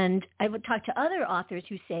 And I would talk to other authors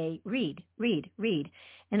who say, read, read, read.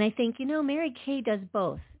 And I think, you know, Mary Kaye does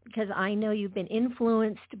both, because I know you've been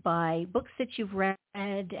influenced by books that you've read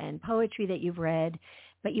and poetry that you've read,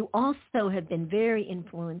 but you also have been very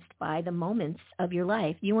influenced by the moments of your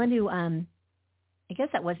life. You want to, I guess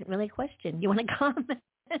that wasn't really a question. You want to comment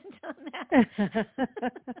on that?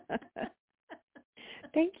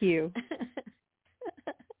 Thank you.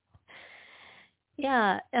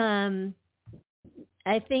 Yeah.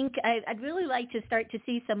 I think I'd really like to start to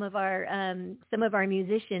see some of our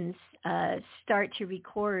musicians start to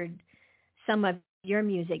record some of your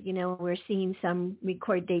music. You know, we're seeing some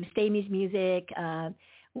record Dave Stamey's music.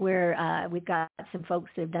 Where we've got some folks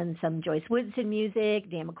that have done some Joyce Woodson music,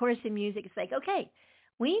 Dan McCorson music. It's like, okay,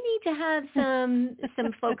 we need to have some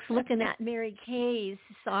folks looking at Mary Kaye's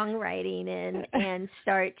songwriting and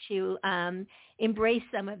start to embrace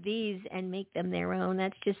some of these and make them their own.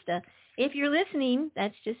 That's just if you're listening,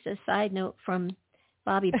 that's just a side note from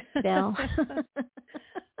Bobbi Bell.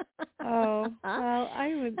 Oh, well,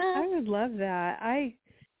 I would love that.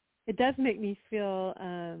 It does make me feel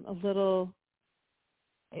a little.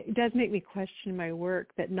 It does make me question my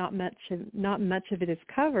work that not much of it is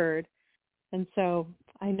covered, and so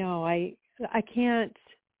I know I can't.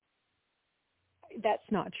 That's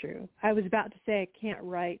not true. I was about to say I can't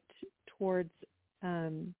write towards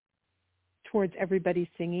everybody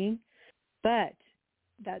singing, but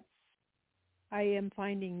I am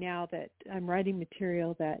finding now that I'm writing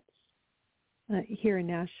material that here in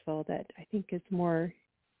Nashville that I think is more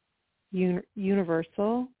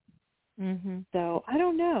universal. Mm-hmm. So I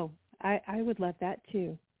don't know. I would love that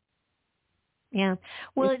too. Yeah.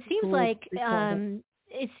 Well, it seems like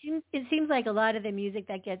it seems like a lot of the music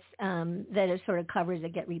that gets that are sort of covers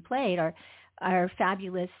that get replayed are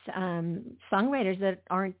fabulous songwriters that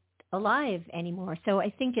aren't alive anymore. So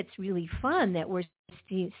I think it's really fun that we're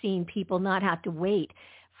seeing people not have to wait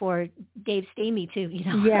for Dave Stamey to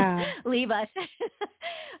leave us.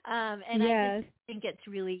 And yes. I just think it's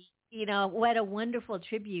really. You know, what a wonderful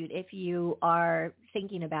tribute if you are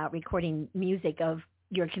thinking about recording music of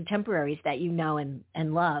your contemporaries that you know and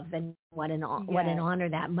love, and what an honor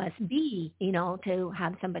that must be, you know, to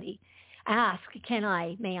have somebody ask,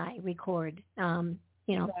 may I record? You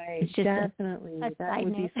know, right. It's just definitely. That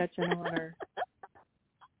would be such an honor.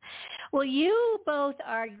 Well, you both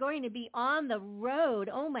are going to be on the road.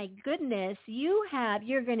 Oh my goodness. You're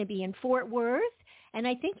going to be in Fort Worth, and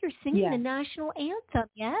I think you're singing the national anthem,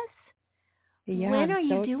 yes? Yeah, when are you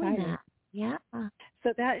so doing excited. that? Yeah.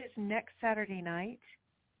 So that is next Saturday night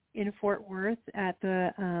in Fort Worth at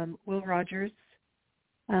the Will Rogers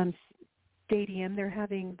Stadium. They're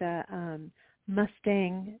having the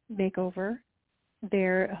Mustang makeover.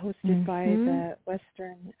 They're hosted by the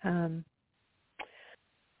Western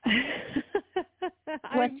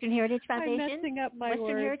Western Heritage Foundation. I'm messing up my Western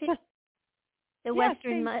words. Heritage. The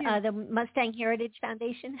the Mustang Heritage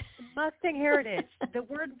Foundation. Mustang Heritage. The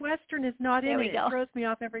word Western is not in it. It throws me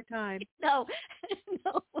off every time. No.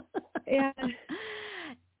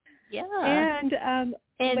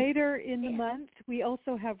 And later in the month, we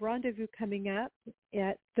also have Rendezvous coming up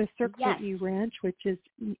at the Circle E Ranch, which is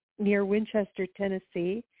near Winchester,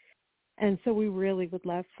 Tennessee. And so we really would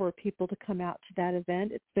love for people to come out to that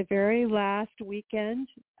event. It's the very last weekend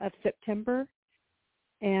of September.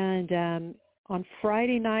 And on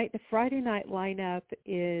Friday night, the Friday night lineup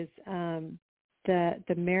is the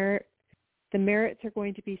Merritts are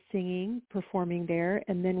going to be singing, performing there.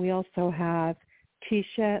 And then we also have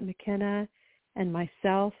Tisha McKenna and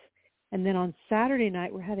myself. And then on Saturday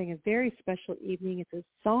night, we're having a very special evening. It's a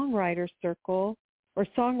songwriter circle or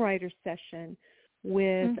songwriter session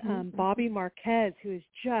with Bobbi Marquez, who is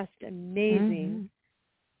just amazing,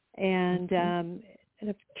 and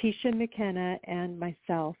Tisha McKenna and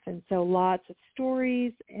myself. And so lots of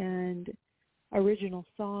stories and original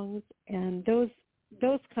songs. And those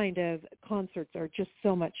kind of concerts are just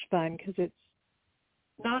so much fun because it's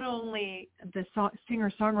not only the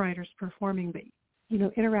singer-songwriters performing, but, you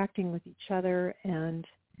know, interacting with each other. And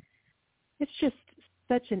it's just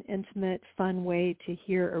such an intimate, fun way to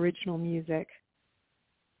hear original music.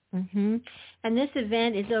 Mm-hmm. And this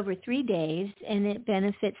event is over 3 days, and it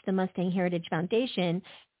benefits the Mustang Heritage Foundation.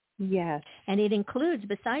 Yes. And it includes,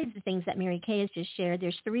 besides the things that Mary Kaye has just shared,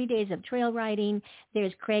 there's 3 days of trail riding.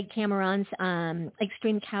 There's Craig Cameron's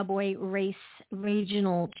Extreme Cowboy Race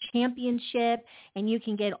Regional Championship. And you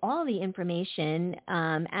can get all the information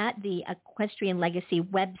at the Equestrian Legacy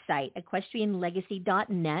website,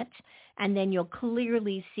 equestrianlegacy.net. And then you'll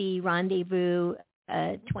clearly see Rendezvous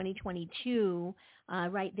 2022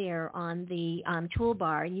 right there on the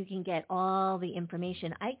toolbar, and you can get all the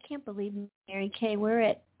information. I can't believe, Mary Kaye, we're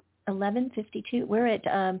at 11:52. We're at,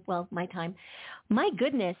 my time. My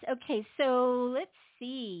goodness. Okay, so let's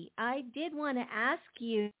see. I did want to ask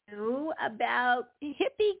you about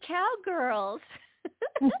hippie cowgirls.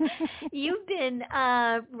 You've been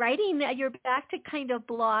writing, you're back to kind of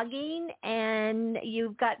blogging, and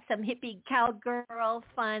you've got some hippie cowgirl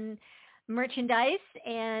fun merchandise,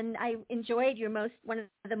 and I enjoyed one of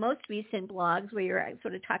the most recent blogs where you're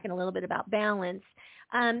sort of talking a little bit about balance.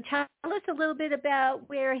 Tell us a little bit about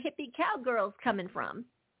where hippie cowgirl's coming from.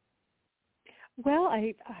 Well,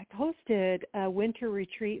 I hosted a winter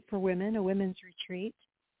retreat for women, a women's retreat.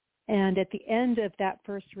 And at the end of that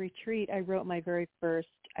first retreat, I wrote my very first.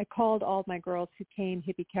 I called all my girls who came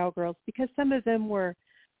hippie cowgirls because some of them were,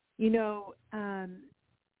 you know,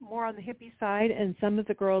 more on the hippie side, and some of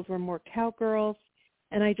the girls were more cowgirls.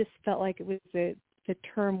 And I just felt like it was the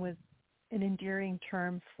term was an endearing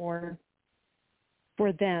term for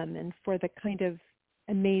them and for the kind of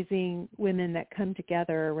amazing women that come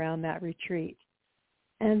together around that retreat.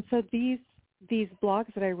 And so these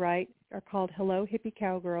blogs that I write are called Hello Hippie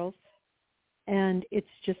Cowgirls, and it's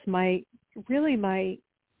just my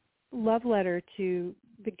love letter to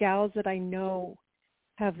the gals that I know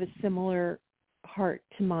have a similar heart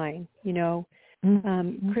to mine, you know,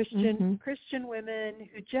 Christian women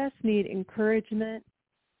who just need encouragement,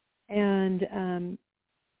 and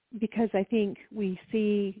because I think we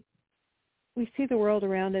see the world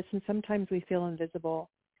around us, and sometimes we feel invisible,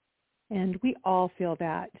 and we all feel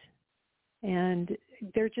that. And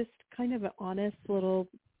they're just kind of an honest little,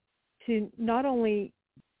 to not only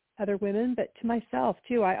other women, but to myself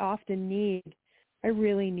too. I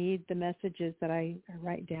really need the messages that I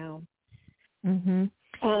write down. Mm-hmm.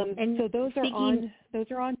 And so those are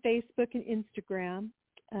on Facebook and Instagram.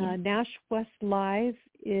 Nash West Live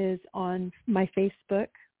is on my Facebook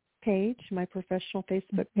page, my professional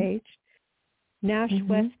Facebook page. Nash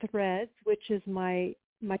West Threads, which is my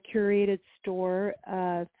curated store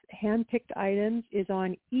of hand-picked items, is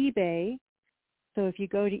on eBay. So if you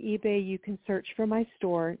go to eBay, you can search for my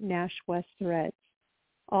store, Nash West Threads.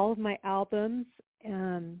 All of my albums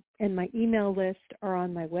and my email list are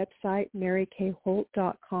on my website,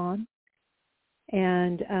 MaryKayHolt.com.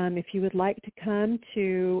 And if you would like to come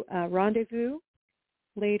to Rendezvous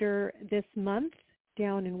later this month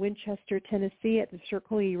down in Winchester, Tennessee at the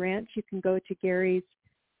Circle E Ranch, you can go to Gary's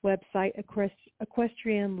website,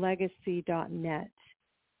 equestrianlegacy.net.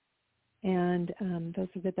 And those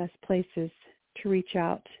are the best places to reach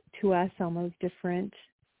out to us on those different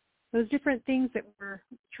things that we're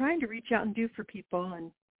trying to reach out and do for people.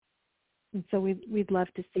 And so we'd love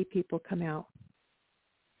to see people come out.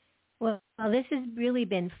 Well, this has really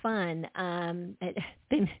been fun.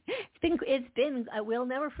 It's been. We'll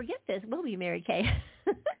never forget this, will we, Mary Kaye?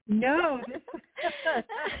 No.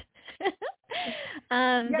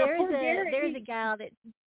 There's a gal that.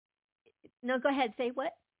 No, go ahead. Say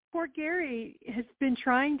what? Poor Gary has been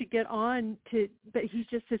trying to get on but he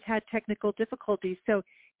just has had technical difficulties. So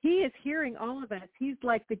he is hearing all of us. He's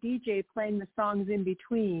like the DJ playing the songs in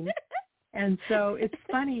between. And so it's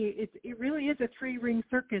funny. It really is a 3-ring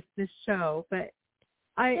circus, this show. But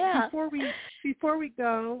Before we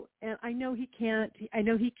go, and I know he can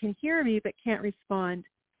hear me but can't respond.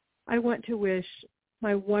 I want to wish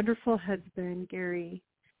my wonderful husband, Gary,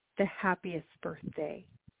 the happiest birthday.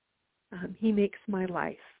 He makes my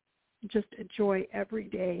life just a joy every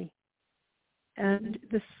day, and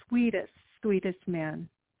the sweetest man.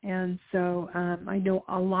 And so I know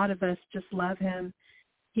a lot of us just love him.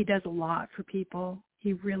 He does a lot for people.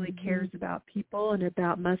 He really cares about people and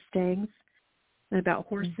about Mustangs and about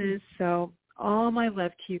horses. So all my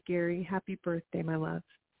love to you, Gary. Happy birthday, my love.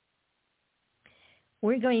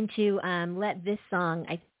 We're going to let this song,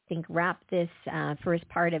 I think, wrap this first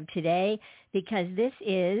part of today, because this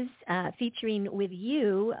is featuring with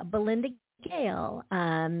you, Belinda Gale,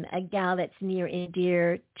 a gal that's near and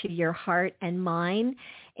dear to your heart and mine,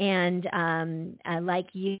 and like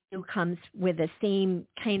you, comes with the same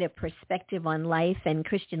kind of perspective on life and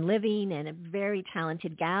Christian living, and a very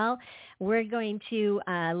talented gal. We're going to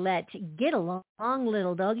let Get Along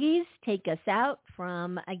Little Doggies take us out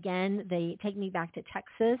from, again, the Take Me Back to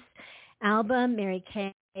Texas album. Mary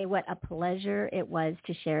Kaye, what a pleasure it was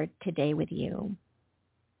to share today with you.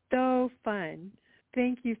 So fun.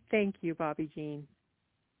 Thank you, Bobbi Jean.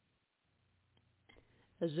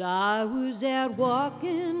 As I was out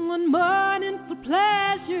walking one morning for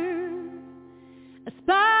pleasure, I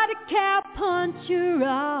spied a cowpuncher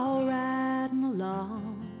all riding along.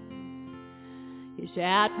 His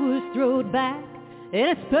hat was thrown back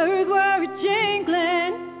and his spurs were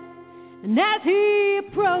jingling, and as he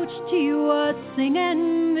approached he was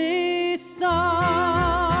singing this song.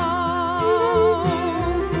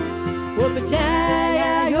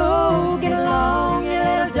 Whoop-a-tie-yo, get along, you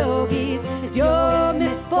little doggies, it's your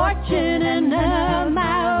misfortune and none of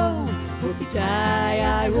my own.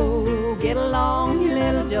 Whoop-a-tie-yo, get along, you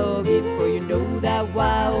little doggies, for you know that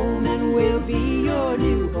Wyoming will be your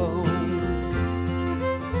new home.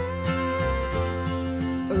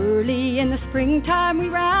 Early in the springtime we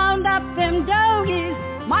round up them doggies,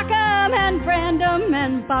 mark 'em and brand 'em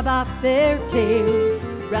and bob off their tails.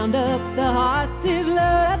 Round up the horses, load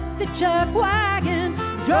up the chuck wagon,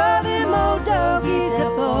 draw them old doggies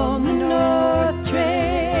up on the North Trail.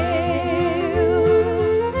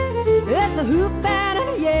 It's a whoop and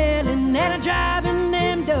a yelling and a driving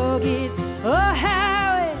them doggies. Oh,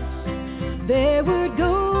 how I wish they would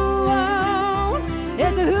go on.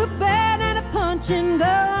 It's a whoop and a punching go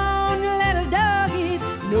on, little doggies.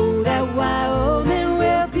 Know that Wyoming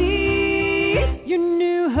will be your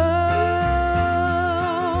new home.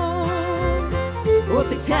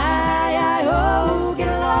 Whoop-a-tie-yo, get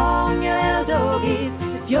along, you little doggies,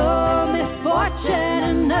 it's your misfortune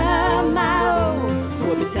and not my own.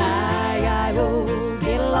 Whoop-a-tie-yo,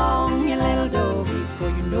 get along, you little doggies, for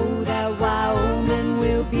you know that Wyoming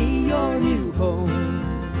will be your new home.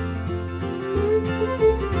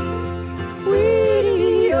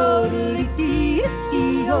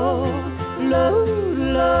 Wee-dee-o-dee-dee-dee-o,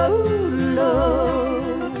 low-low-low.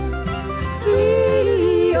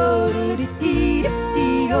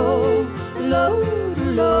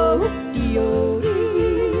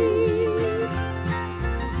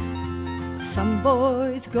 Some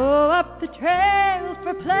boys go up the trails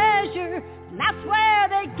for pleasure, and that's where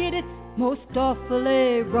they get it most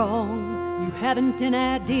awfully wrong. You haven't an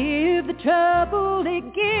idea of the trouble they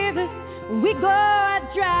give us when we go out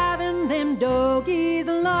driving them doggies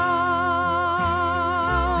along.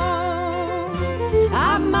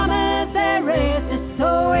 Our mamas, they rest us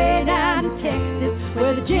so way down in Texas,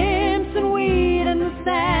 where the Jimson weed and the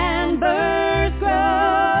sandburrs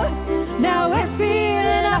grow. Now we're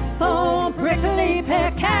feeling up on prickly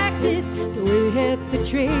pear cactus, so we hit the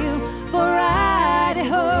trail for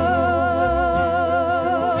Idaho.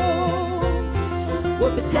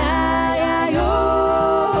 Whoop-a-tie-yo,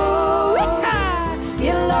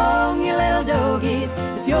 get along, you little doggies,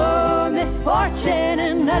 it's your misfortune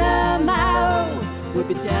and none of my own.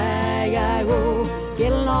 Whoop-a-tie-yo,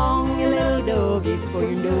 get along, you little doggies, for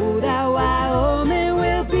you know that Wyoming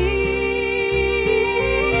will be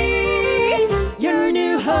your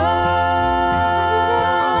new home.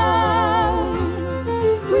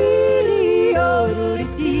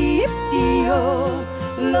 Wee-dee-o-dee-dee-dee-o,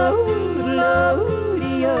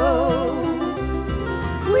 low-low-dee-o.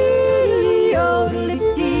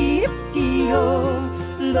 Wee-dee-o-dee-dee-dee-o,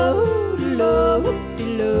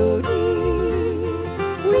 low-low-dee-lo-dee.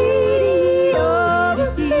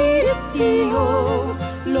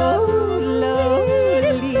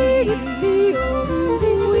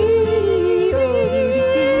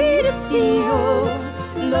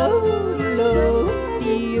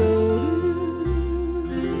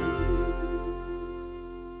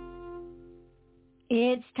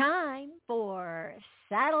 It's time for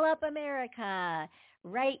Saddle Up America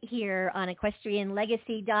right here on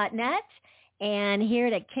equestrianlegacy.net. And here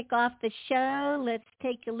to kick off the show, let's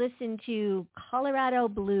take a listen to Colorado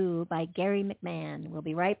Blue by Gary McMahon. We'll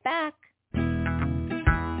be right back.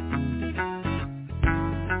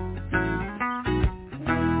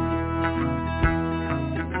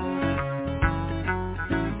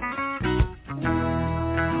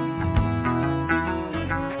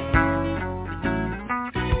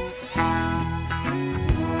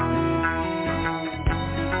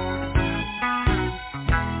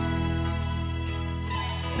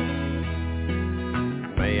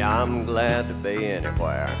 I'm glad to be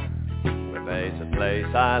anywhere where there's a place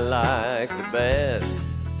I like the best.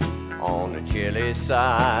 On the chilly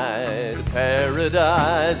side of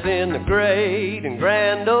paradise in the great and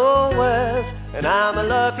grand old West. And I'm a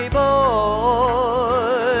lucky boy,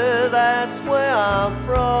 that's where I'm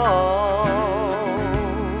from.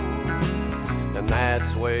 And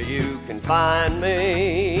that's where you can find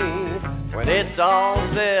me when it's all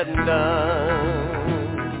said and done.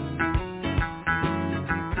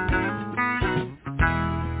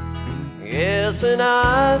 Yes, and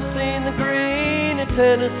I've seen the green of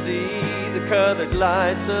Tennessee, the colored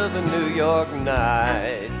lights of a New York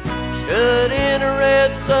night. Stood in a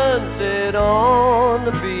red sunset on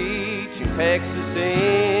the beach in Texas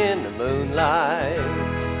in the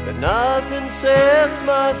moonlight. But nothing sets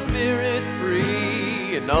my spirit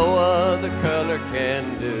free, and no other color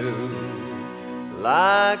can do.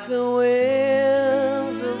 Like the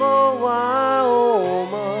winds of old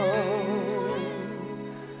Wyoming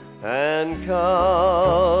and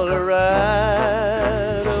Colorado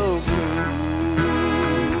blue.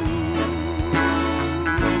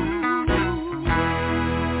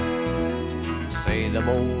 Say them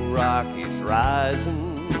old Rockies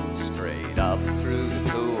rising straight up through the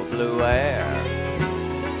cool blue air.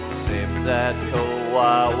 Sip that cold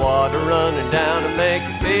wild water running down to make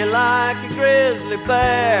you feel like a grizzly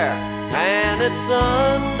bear. And at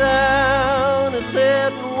sundown I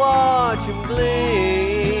sit and watch them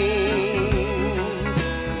gleam.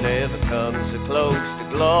 Never comes so close to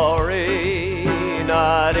glory,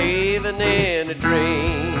 not even in a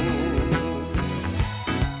dream.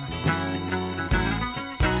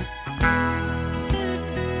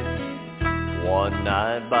 One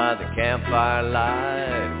night by the campfire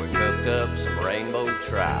light, we cooked up some rainbow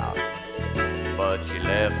trout. But she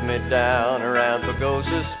left me down around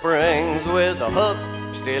Pagosa Springs with a hook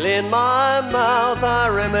still in my mouth. I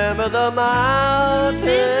remember the mountain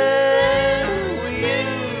we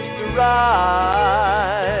used to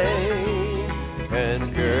ride.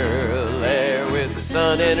 And girl there with the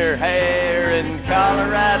sun in her hair and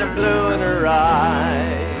Colorado blue in her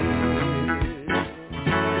eyes.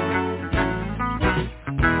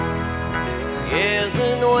 Yes,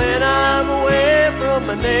 and when I'm away from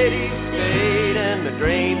my native state and the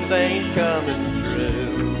dreams ain't coming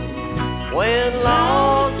true, when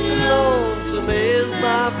lost and lonesome is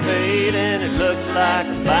my fate and it looks like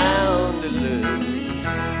I'm bound to lose,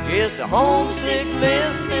 it's a homesick,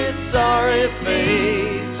 misfit, sorry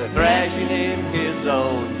face, a thrashing in his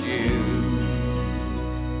own shoes.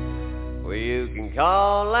 Well, you can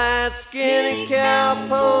call that skinny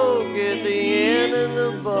cowpoke at the end of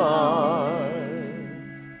the bar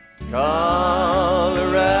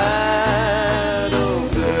Colorado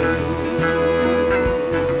blue.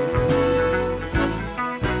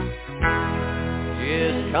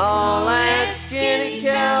 Just call that skinny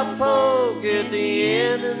cowpoke at the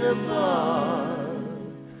end of the bar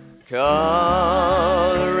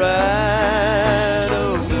Colorado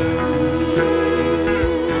blue.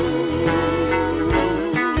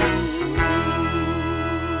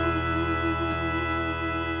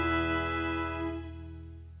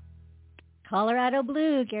 Colorado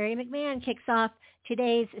Blue, Gary McMahon kicks off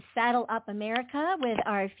today's Saddle Up America with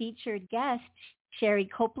our featured guest, Sherry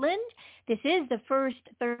Copeland. This is the first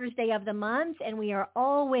Thursday of the month, and we are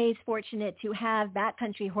always fortunate to have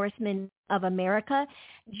Backcountry Horsemen of America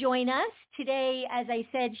join us. Today, as I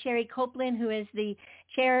said, Sherry Copeland, who is the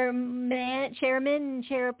chairperson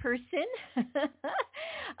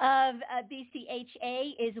of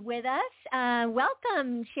BCHA, is with us.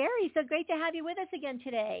 Welcome, Sherry. So great to have you with us again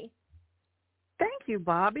today. Thank you,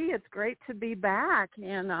 Bobbi. It's great to be back,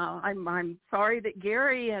 and I'm sorry that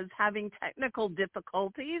Gary is having technical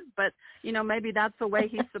difficulties, but maybe that's the way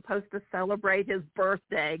he's supposed to celebrate his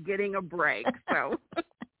birthday, getting a break. So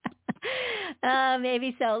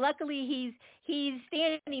maybe so. Luckily, he's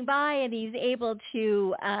standing by and he's able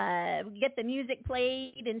to get the music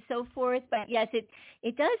played and so forth. But yes, it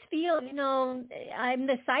does feel, I'm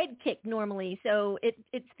the sidekick normally, so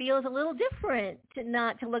it feels a little different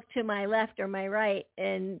not to look to my left or my right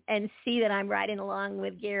and see that I'm riding along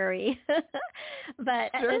with Gary. But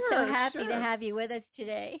I'm so happy to have you with us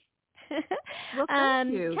today. Well,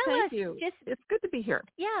 thank you. Thank you. It's good to be here.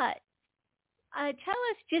 Yeah. Tell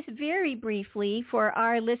us just very briefly for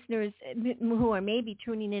our listeners who are maybe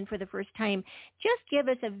tuning in for the first time, just give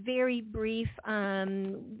us a very brief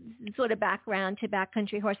sort of background to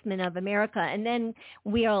Backcountry Horsemen of America, and then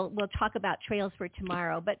we'll talk about Trails for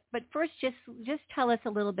Tomorrow. But first, just tell us a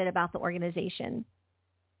little bit about the organization.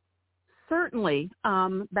 Certainly.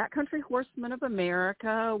 Backcountry Horsemen of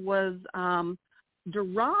America was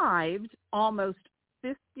derived almost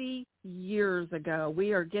 50 years ago.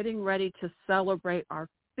 We are getting ready to celebrate our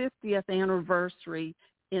 50th anniversary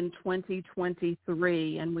in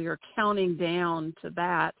 2023, and we are counting down to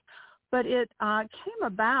that. But it came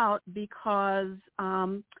about because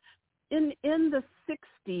in the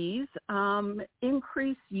 60s,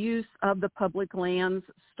 increased use of the public lands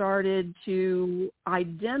started to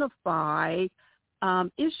identify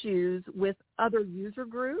issues with other user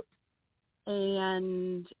groups,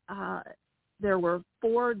 and there were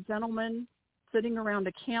 4 gentlemen sitting around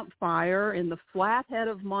a campfire in the Flathead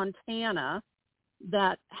of Montana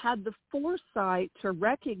that had the foresight to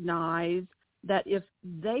recognize that if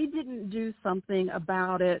they didn't do something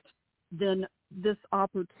about it, then this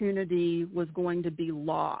opportunity was going to be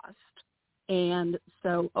lost. And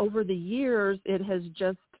so over the years, it has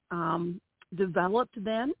just developed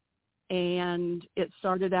then, and it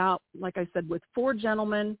started out, like I said, with 4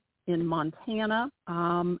 gentlemen in Montana,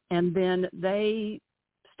 and then they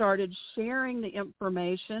started sharing the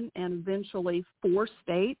information, and eventually 4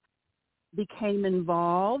 states became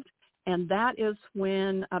involved, and that is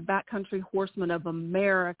when Backcountry Horsemen of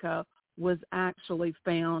America was actually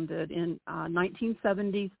founded in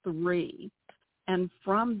 1973. And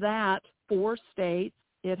from that 4 states,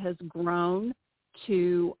 it has grown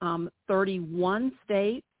to 31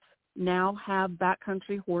 states now have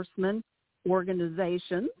Backcountry Horsemen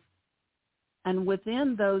organizations. And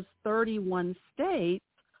within those 31 states,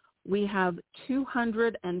 we have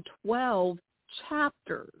 212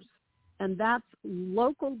 chapters, and that's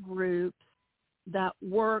local groups that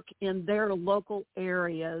work in their local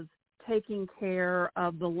areas, taking care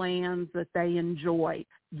of the lands that they enjoy,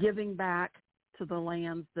 giving back to the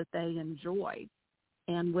lands that they enjoy.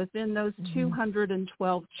 And within those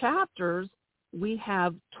 212 chapters, we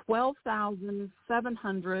have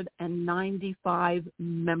 12,795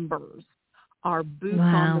 members, our boots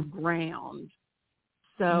on the ground.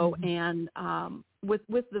 So, and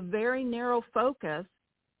with the very narrow focus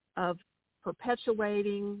of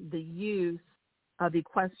perpetuating the use of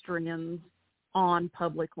equestrians on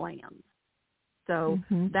public lands. So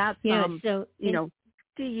that's, 50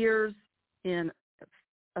 years in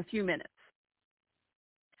a few minutes.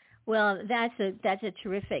 Well, that's a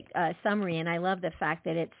terrific summary, and I love the fact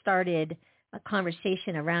that it started a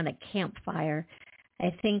conversation around a campfire. I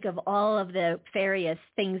think of all of the various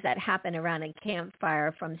things that happen around a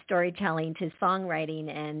campfire, from storytelling to songwriting,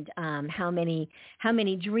 and how many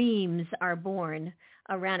dreams are born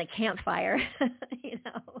around a campfire.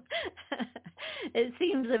 It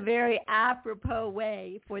seems a very apropos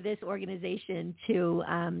way for this organization to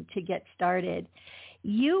get started.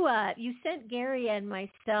 You sent Gary and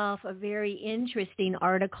myself a very interesting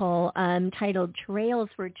article titled "Trails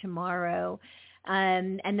for Tomorrow."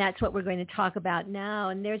 And that's what we're going to talk about now.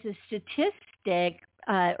 And there's a statistic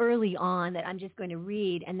early on that I'm just going to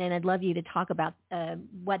read, and then I'd love you to talk about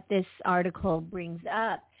what this article brings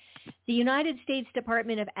up. The United States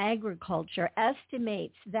Department of Agriculture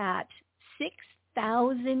estimates that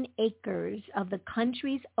 6,000 acres of the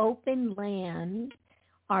country's open land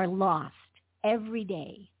are lost every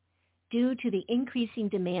day due to the increasing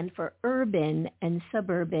demand for urban and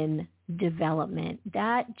suburban development.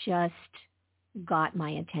 That just got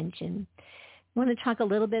my attention. Want to talk a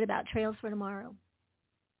little bit about Trails for Tomorrow?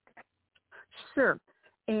 Sure.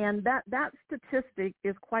 And that statistic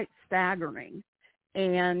is quite staggering.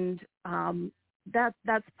 And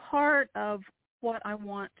that's part of what I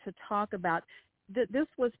want to talk about. This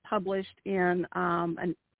was published in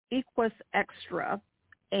an Equus Extra,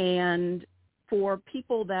 and for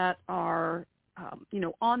people that are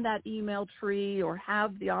on that email tree or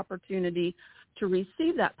have the opportunity to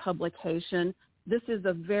receive that publication, this is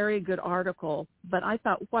a very good article. But I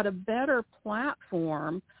thought, what a better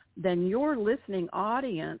platform than your listening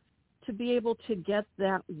audience to be able to get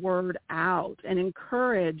that word out and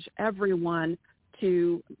encourage everyone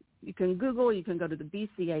to you can Google, you can go to the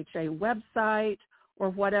BCHA website or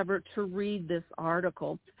whatever to read this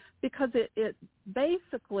article, because it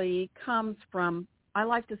basically comes from, I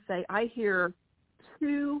like to say, I hear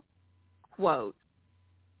two quotes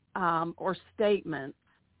or statements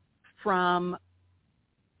from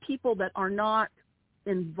people that are not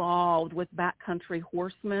involved with backcountry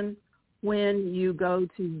horsemen. When you go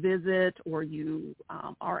to visit or you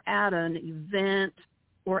are at an event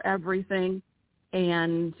or everything,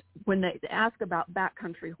 and when they ask about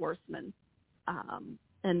backcountry horsemen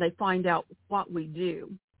and they find out what we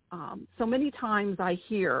do, so many times I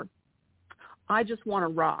hear, I just want to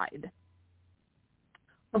ride.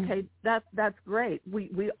 Okay, that's great.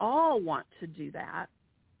 We all want to do that,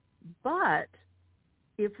 but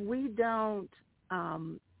if we don't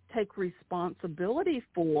take responsibility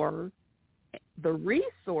for the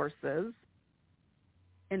resources,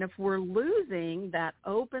 and if we're losing that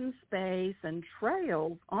open space and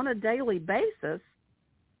trails on a daily basis,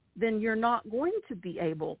 then you're not going to be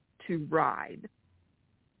able to ride.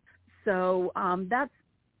 So that's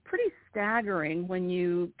pretty staggering when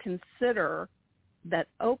you consider that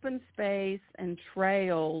open space and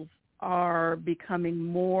trails are becoming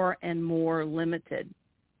more and more limited.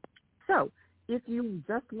 So if you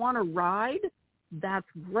just want to ride, that's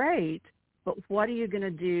great, but what are you going to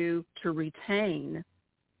do to retain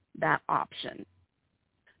that option?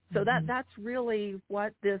 So that's really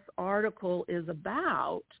what this article is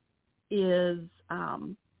about, is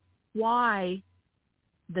why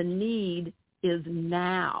the need is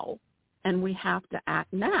now, and we have to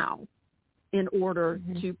act now in order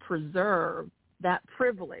to preserve that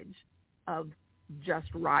privilege of just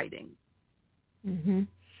riding.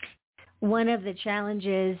 One of the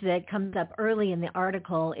challenges that comes up early in the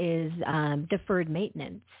article is deferred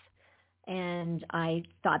maintenance. And I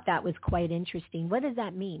thought that was quite interesting. What does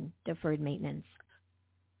that mean, deferred maintenance?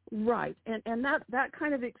 Right. And that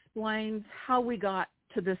kind of explains how we got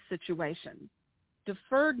to this situation.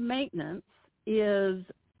 Deferred maintenance is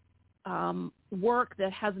work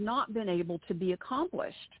that has not been able to be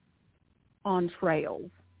accomplished on trails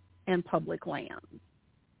and public lands.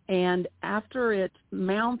 And after it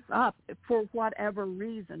mounts up for whatever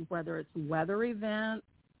reason, whether it's weather events,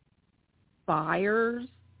 fires,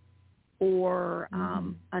 or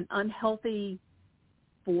an unhealthy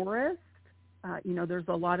forest, there's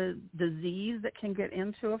a lot of disease that can get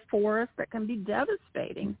into a forest that can be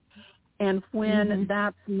devastating. And when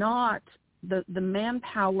that's not, the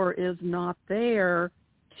manpower is not there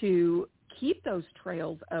to keep those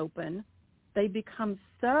trails open, they become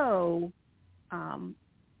so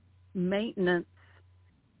maintenance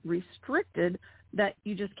restricted that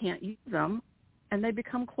you just can't use them, and they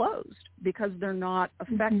become closed because they're not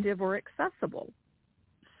effective or accessible.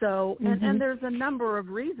 So, and there's a number of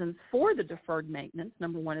reasons for the deferred maintenance.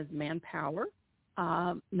 Number one is manpower.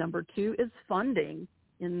 Number two is funding.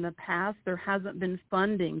 In the past, there hasn't been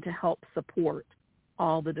funding to help support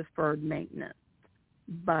all the deferred maintenance.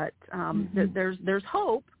 But there's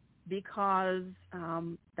hope, because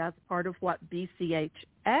that's part of what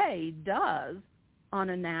BCHA does on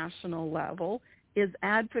a national level, is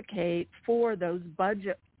advocate for those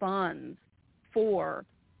budget funds for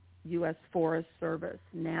U.S. Forest Service,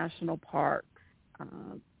 national parks,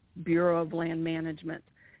 Bureau of Land Management,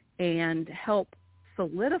 and help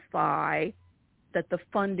solidify that the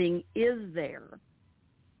funding is there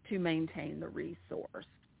to maintain the resource.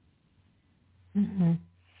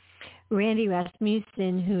 Randy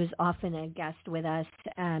Rasmussen, who's often a guest with us,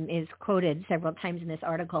 is quoted several times in this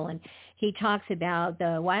article, and he talks about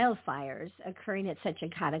the wildfires occurring at such a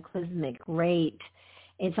cataclysmic rate.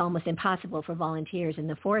 It's almost impossible for volunteers in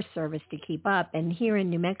the Forest Service to keep up. And here in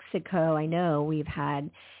New Mexico, I know we've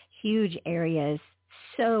had huge areas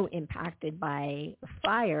so impacted by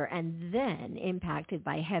fire and then impacted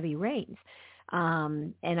by heavy rains.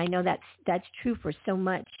 And I know that's true for so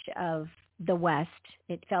much of the West.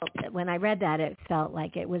 It felt, when I read that, it felt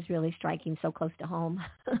like it was really striking so close to home.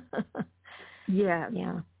 Yes.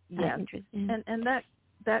 Yeah. Yes. Interesting. And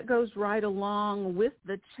that goes right along with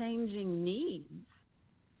the changing needs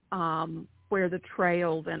where the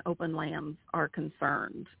trails and open lands are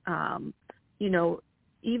concerned.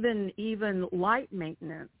 Even light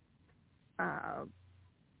maintenance can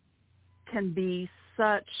be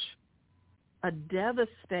such a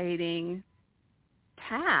devastating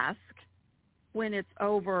task when it's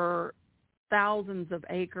over thousands of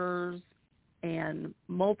acres and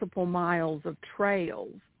multiple miles of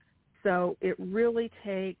trails. So it really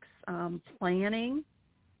takes planning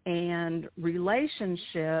and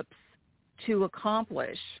relationships to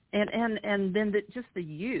accomplish, and then just the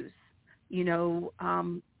use.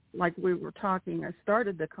 like we were talking, I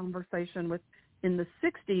started the conversation with, in the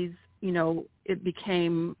 60s, it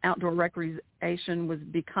became outdoor recreation was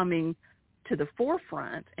becoming to the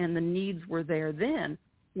forefront, and the needs were there then.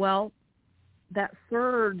 Well, that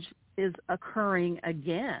surge is occurring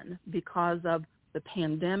again because of the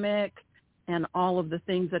pandemic and all of the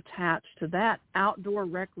things attached to that. Outdoor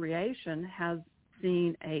recreation has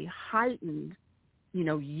seen a heightened,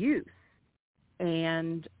 use,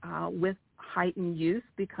 and with heightened use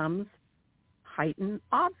becomes heightened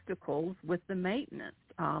obstacles with the maintenance,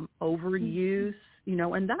 overuse,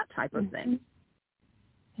 and that type of thing.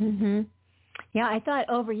 Mm-hmm. Yeah, I thought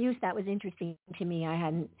overuse, that was interesting to me. I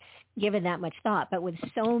hadn't given that much thought, but with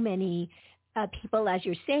so many people, as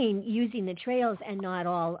you're saying, using the trails, and not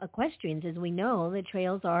all equestrians, as we know, the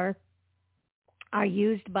trails are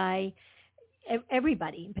used by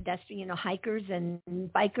everybody, pedestrian, hikers and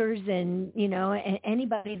bikers, and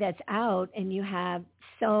anybody that's out, and you have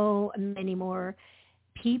so many more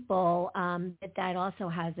people that also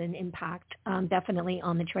has an impact definitely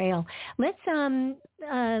on the trail. Let's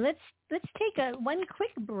take one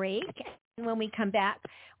quick break, and when we come back,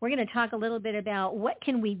 we're going to talk a little bit about what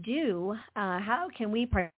can we do, how can we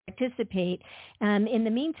participate. In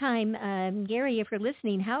the meantime, Gary, if you're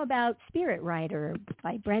listening, how about Spirit Rider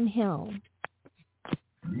by Bren Hill?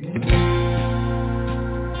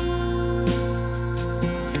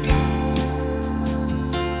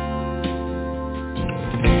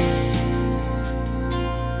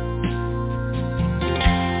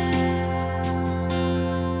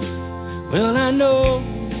 Well, I know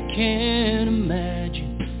you can't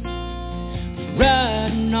imagine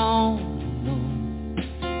riding on alone,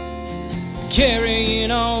 carrying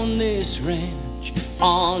on this ranch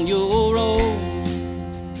on your own.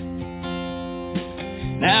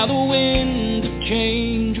 Now the winds of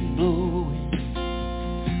change are blowing,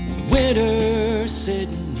 winter's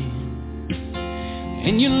setting in,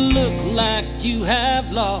 and you look like you have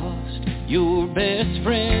lost your best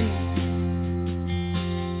friend.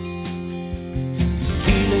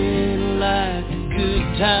 Feeling like the good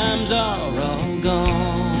times are all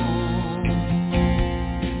gone.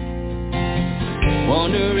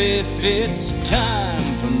 Wonder if it's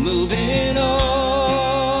time for moving on.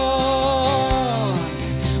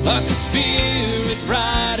 Like the spirit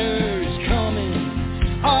rider's coming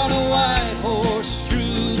on a white horse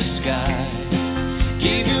through the sky.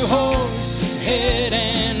 Give your horse a head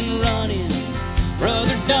and run in,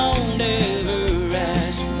 brother, don't ever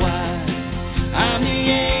ask why. I'm the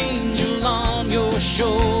angel on your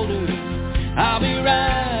shoulder, I'll be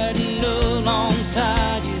riding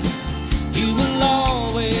alongside you. You will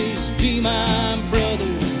always be my brother,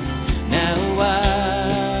 now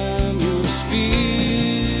I'm your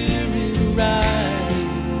spirit rider.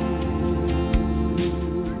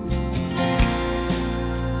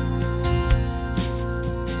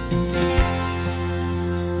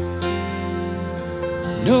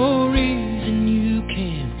 No reason you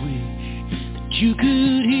can't wish that you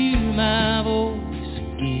could hear my voice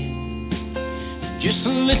again. Just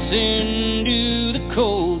listen to the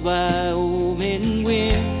cold Wyoming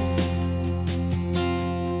wind.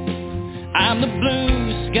 I'm the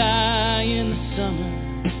blue sky in the summer,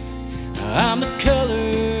 I'm the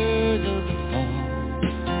colors of the fall,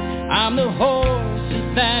 I'm the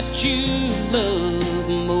horses that you love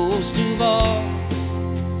most of all.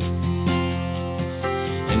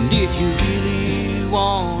 And if you really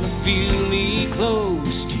want to feel me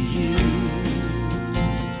close to you,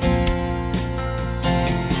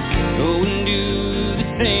 go and do the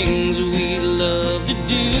things we love to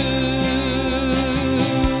do.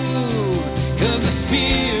 'Cause the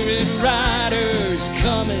spirit rider's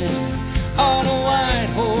coming on a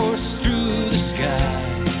white horse through the sky.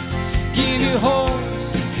 Give your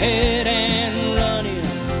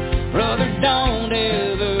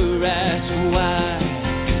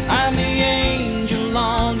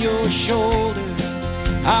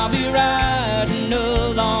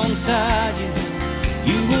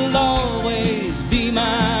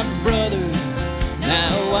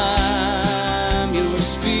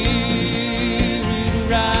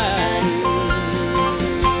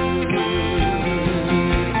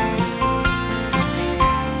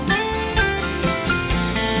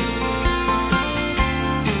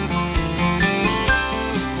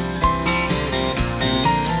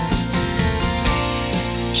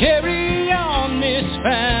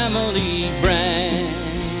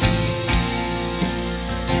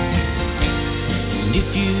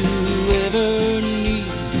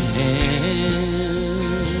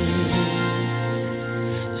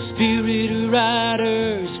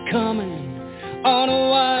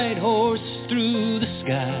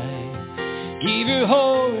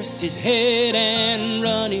his head and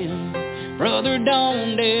running. Brother,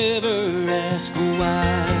 don't ever ask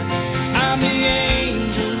why. I'm the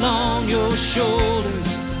angel on your shoulders.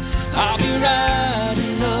 I'll be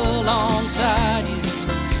riding alongside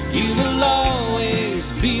you. You will always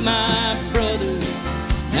be my brother.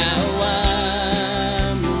 Now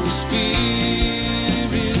I'm your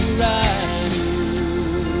spirit rider.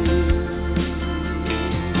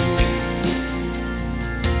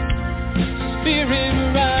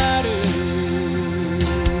 Spirit rider.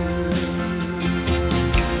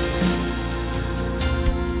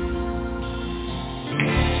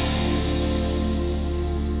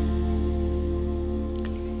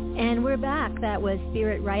 And we're back. That was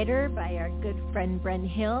Spirit Rider by our good friend Bren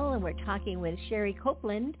Hill, and we're talking with Sherry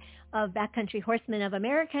Copeland of Backcountry Horsemen of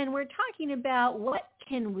America, and we're talking about what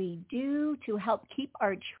can we do to help keep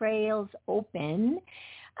our trails open.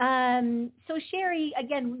 So Sherry,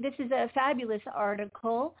 again, this is a fabulous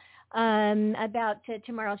article about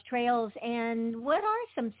tomorrow's trails, and what are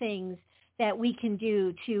some things that we can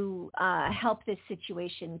do to help this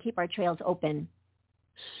situation, keep our trails open?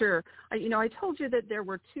 Sure. I told you that there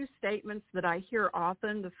were two statements that I hear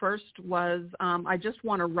often. The first was, I just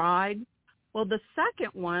want to ride. Well, the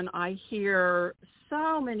second one I hear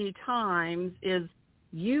so many times is,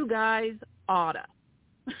 you guys oughta.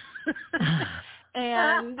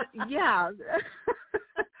 And yeah,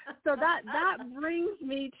 so that brings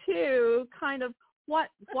me to kind of what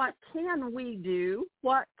can we do?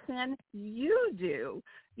 What can you do?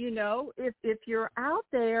 If you're out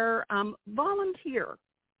there, volunteer.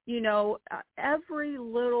 Every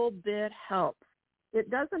little bit helps. It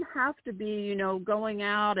doesn't have to be, going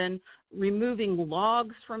out and removing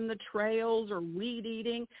logs from the trails or weed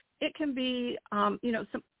eating. It can be, some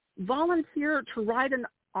volunteer to write an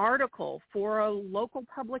article for a local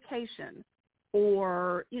publication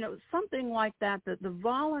or, something like that. That the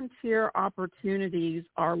volunteer opportunities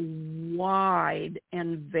are wide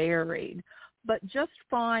and varied, but just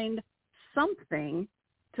find something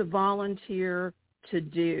to volunteer to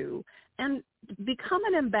do and become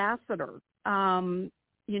an ambassador.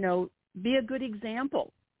 Be a good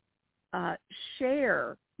example.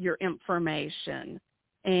 Share your information.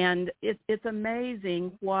 And it's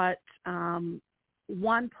amazing what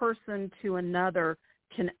one person to another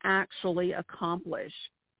can actually accomplish.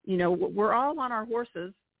 We're all on our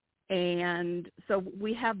horses, and so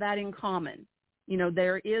we have that in common.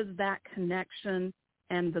 There is that connection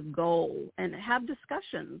and the goal, and have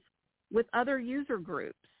discussions with other user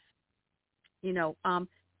groups.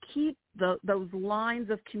 Keep those lines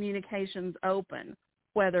of communications open,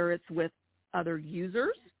 whether it's with other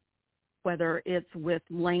users, whether it's with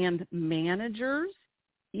land managers.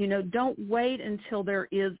 Don't wait until there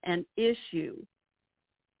is an issue.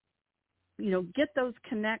 Get those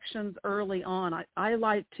connections early on. I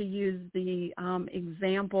like to use the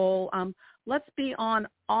example, let's be on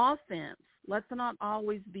offense. Let's not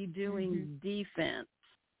always be doing defense.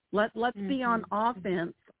 Let's be on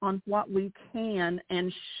offense on what we can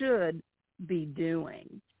and should be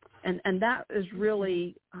doing. And that is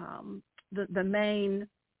really the main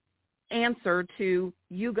answer to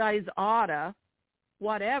you guys oughta,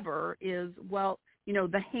 whatever is,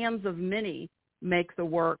 the hands of many make the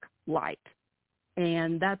work light.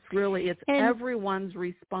 And that's really, it's everyone's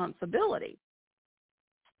responsibility.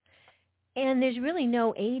 And there's really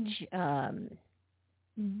no age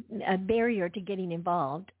a barrier to getting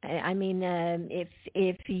involved. I mean,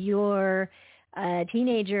 if you're a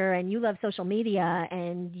teenager and you love social media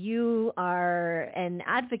and you are an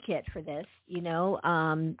advocate for this,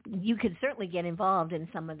 you could certainly get involved in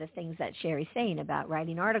some of the things that Sherry's saying about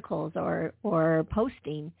writing articles or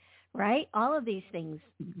posting, right? All of these things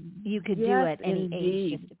you could do at any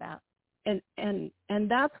age just about. And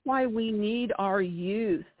that's why we need our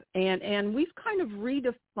youth. And we've kind of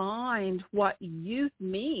redefined what youth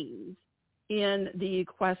means in the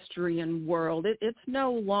equestrian world. It's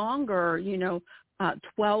no longer,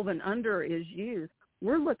 12 and under is youth.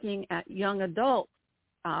 We're looking at young adults,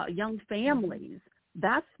 young families.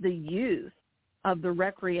 That's the youth of the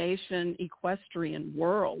recreation equestrian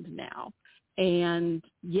world now. And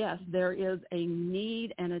yes, there is a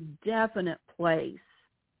need and a definite place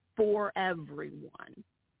for everyone.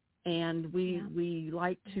 And we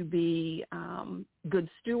like to be good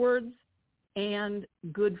stewards and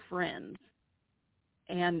good friends.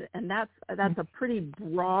 And that's a pretty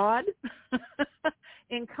broad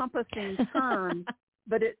encompassing term,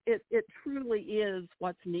 but it truly is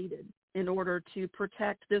what's needed in order to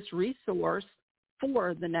protect this resource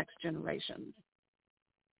for the next generations.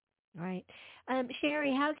 Right.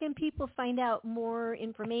 Sherry, how can people find out more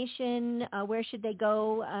information? Where should they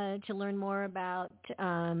go to learn more about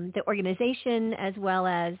the organization as well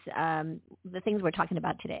as the things we're talking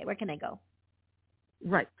about today? Where can they go?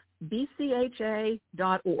 Right.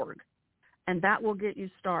 BCHA.org, and that will get you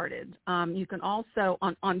started. You can also,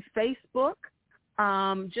 on Facebook,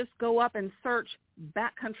 just go up and search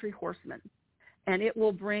Backcountry Horsemen, and it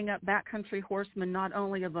will bring up Backcountry Horsemen not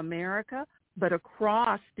only of America, but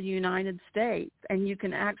across the United States, and you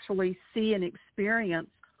can actually see and experience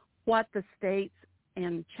what the states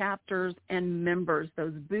and chapters and members,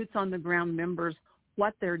 those boots-on-the-ground members,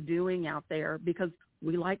 what they're doing out there, because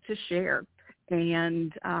we like to share.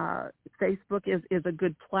 And Facebook is a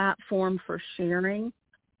good platform for sharing.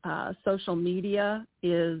 Social media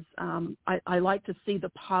is, I like to see the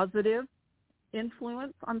positive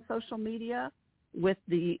influence on social media with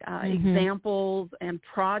the examples and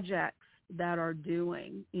projects that are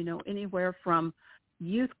doing, anywhere from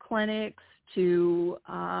youth clinics to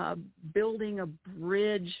building a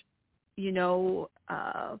bridge, in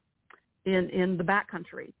the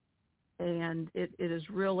backcountry. And it is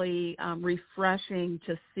really refreshing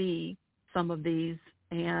to see some of these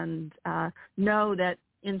and know that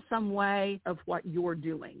in some way of what you're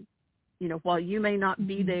doing, while you may not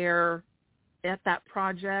be there at that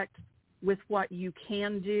project, with what you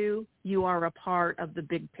can do, you are a part of the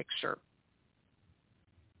big picture.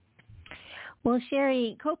 Well,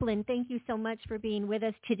 Sherry Copeland, thank you so much for being with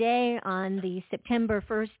us today on the September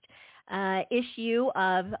 1st issue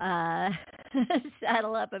of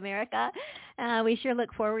Saddle Up America. We sure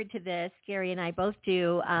look forward to this. Gary and I both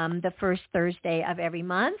do the first Thursday of every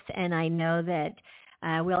month, and I know that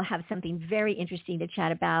we'll have something very interesting to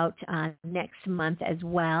chat about next month as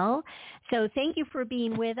well. So thank you for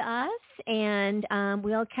being with us, and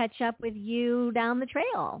we'll catch up with you down the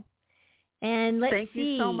trail. And let's see. Thank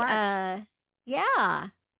you so much. Yeah,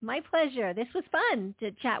 my pleasure. This was fun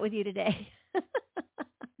to chat with you today.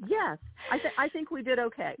 Yes, I think we did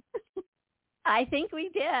okay. I think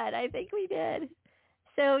we did.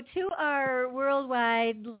 So to our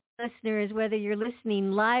worldwide listeners, whether you're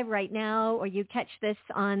listening live right now or you catch this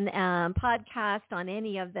on podcast on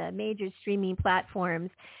any of the major streaming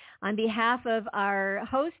platforms, on behalf of our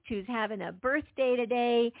host who's having a birthday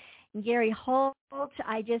today, Gary HOLT,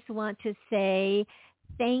 I just want to say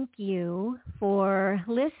thank you for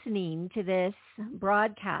listening to this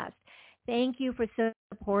broadcast. Thank you for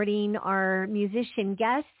supporting our musician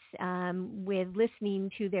guests with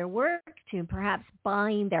listening to their work, to perhaps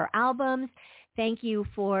buying their albums. Thank you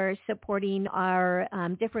for supporting our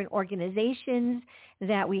different organizations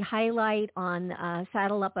that we highlight on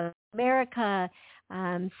Saddle Up America.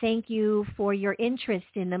 Thank you for your interest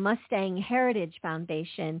in the Mustang Heritage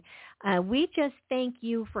Foundation. We just thank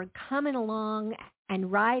you for coming along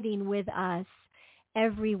and riding with us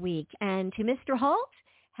every week. And to Mr. HOLT,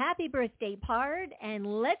 happy birthday, Pard.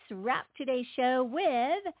 And let's wrap today's show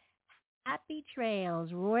with Happy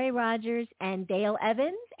Trails, Roy Rogers and Dale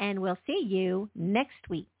Evans. And we'll see you next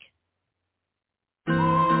week.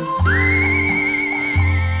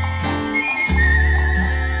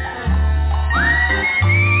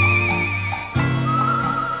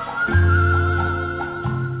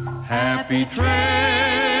 Happy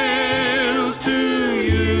trails to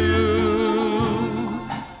you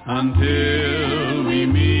until we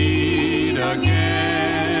meet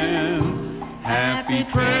again. Happy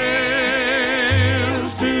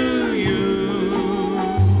trails to you.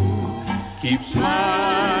 Keep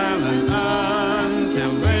smiling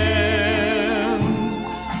until then.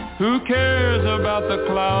 Who cares about the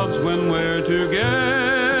clouds when we're together?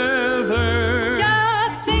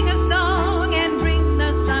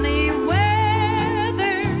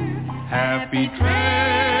 Happy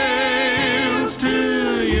trails to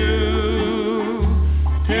you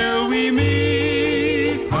till we meet.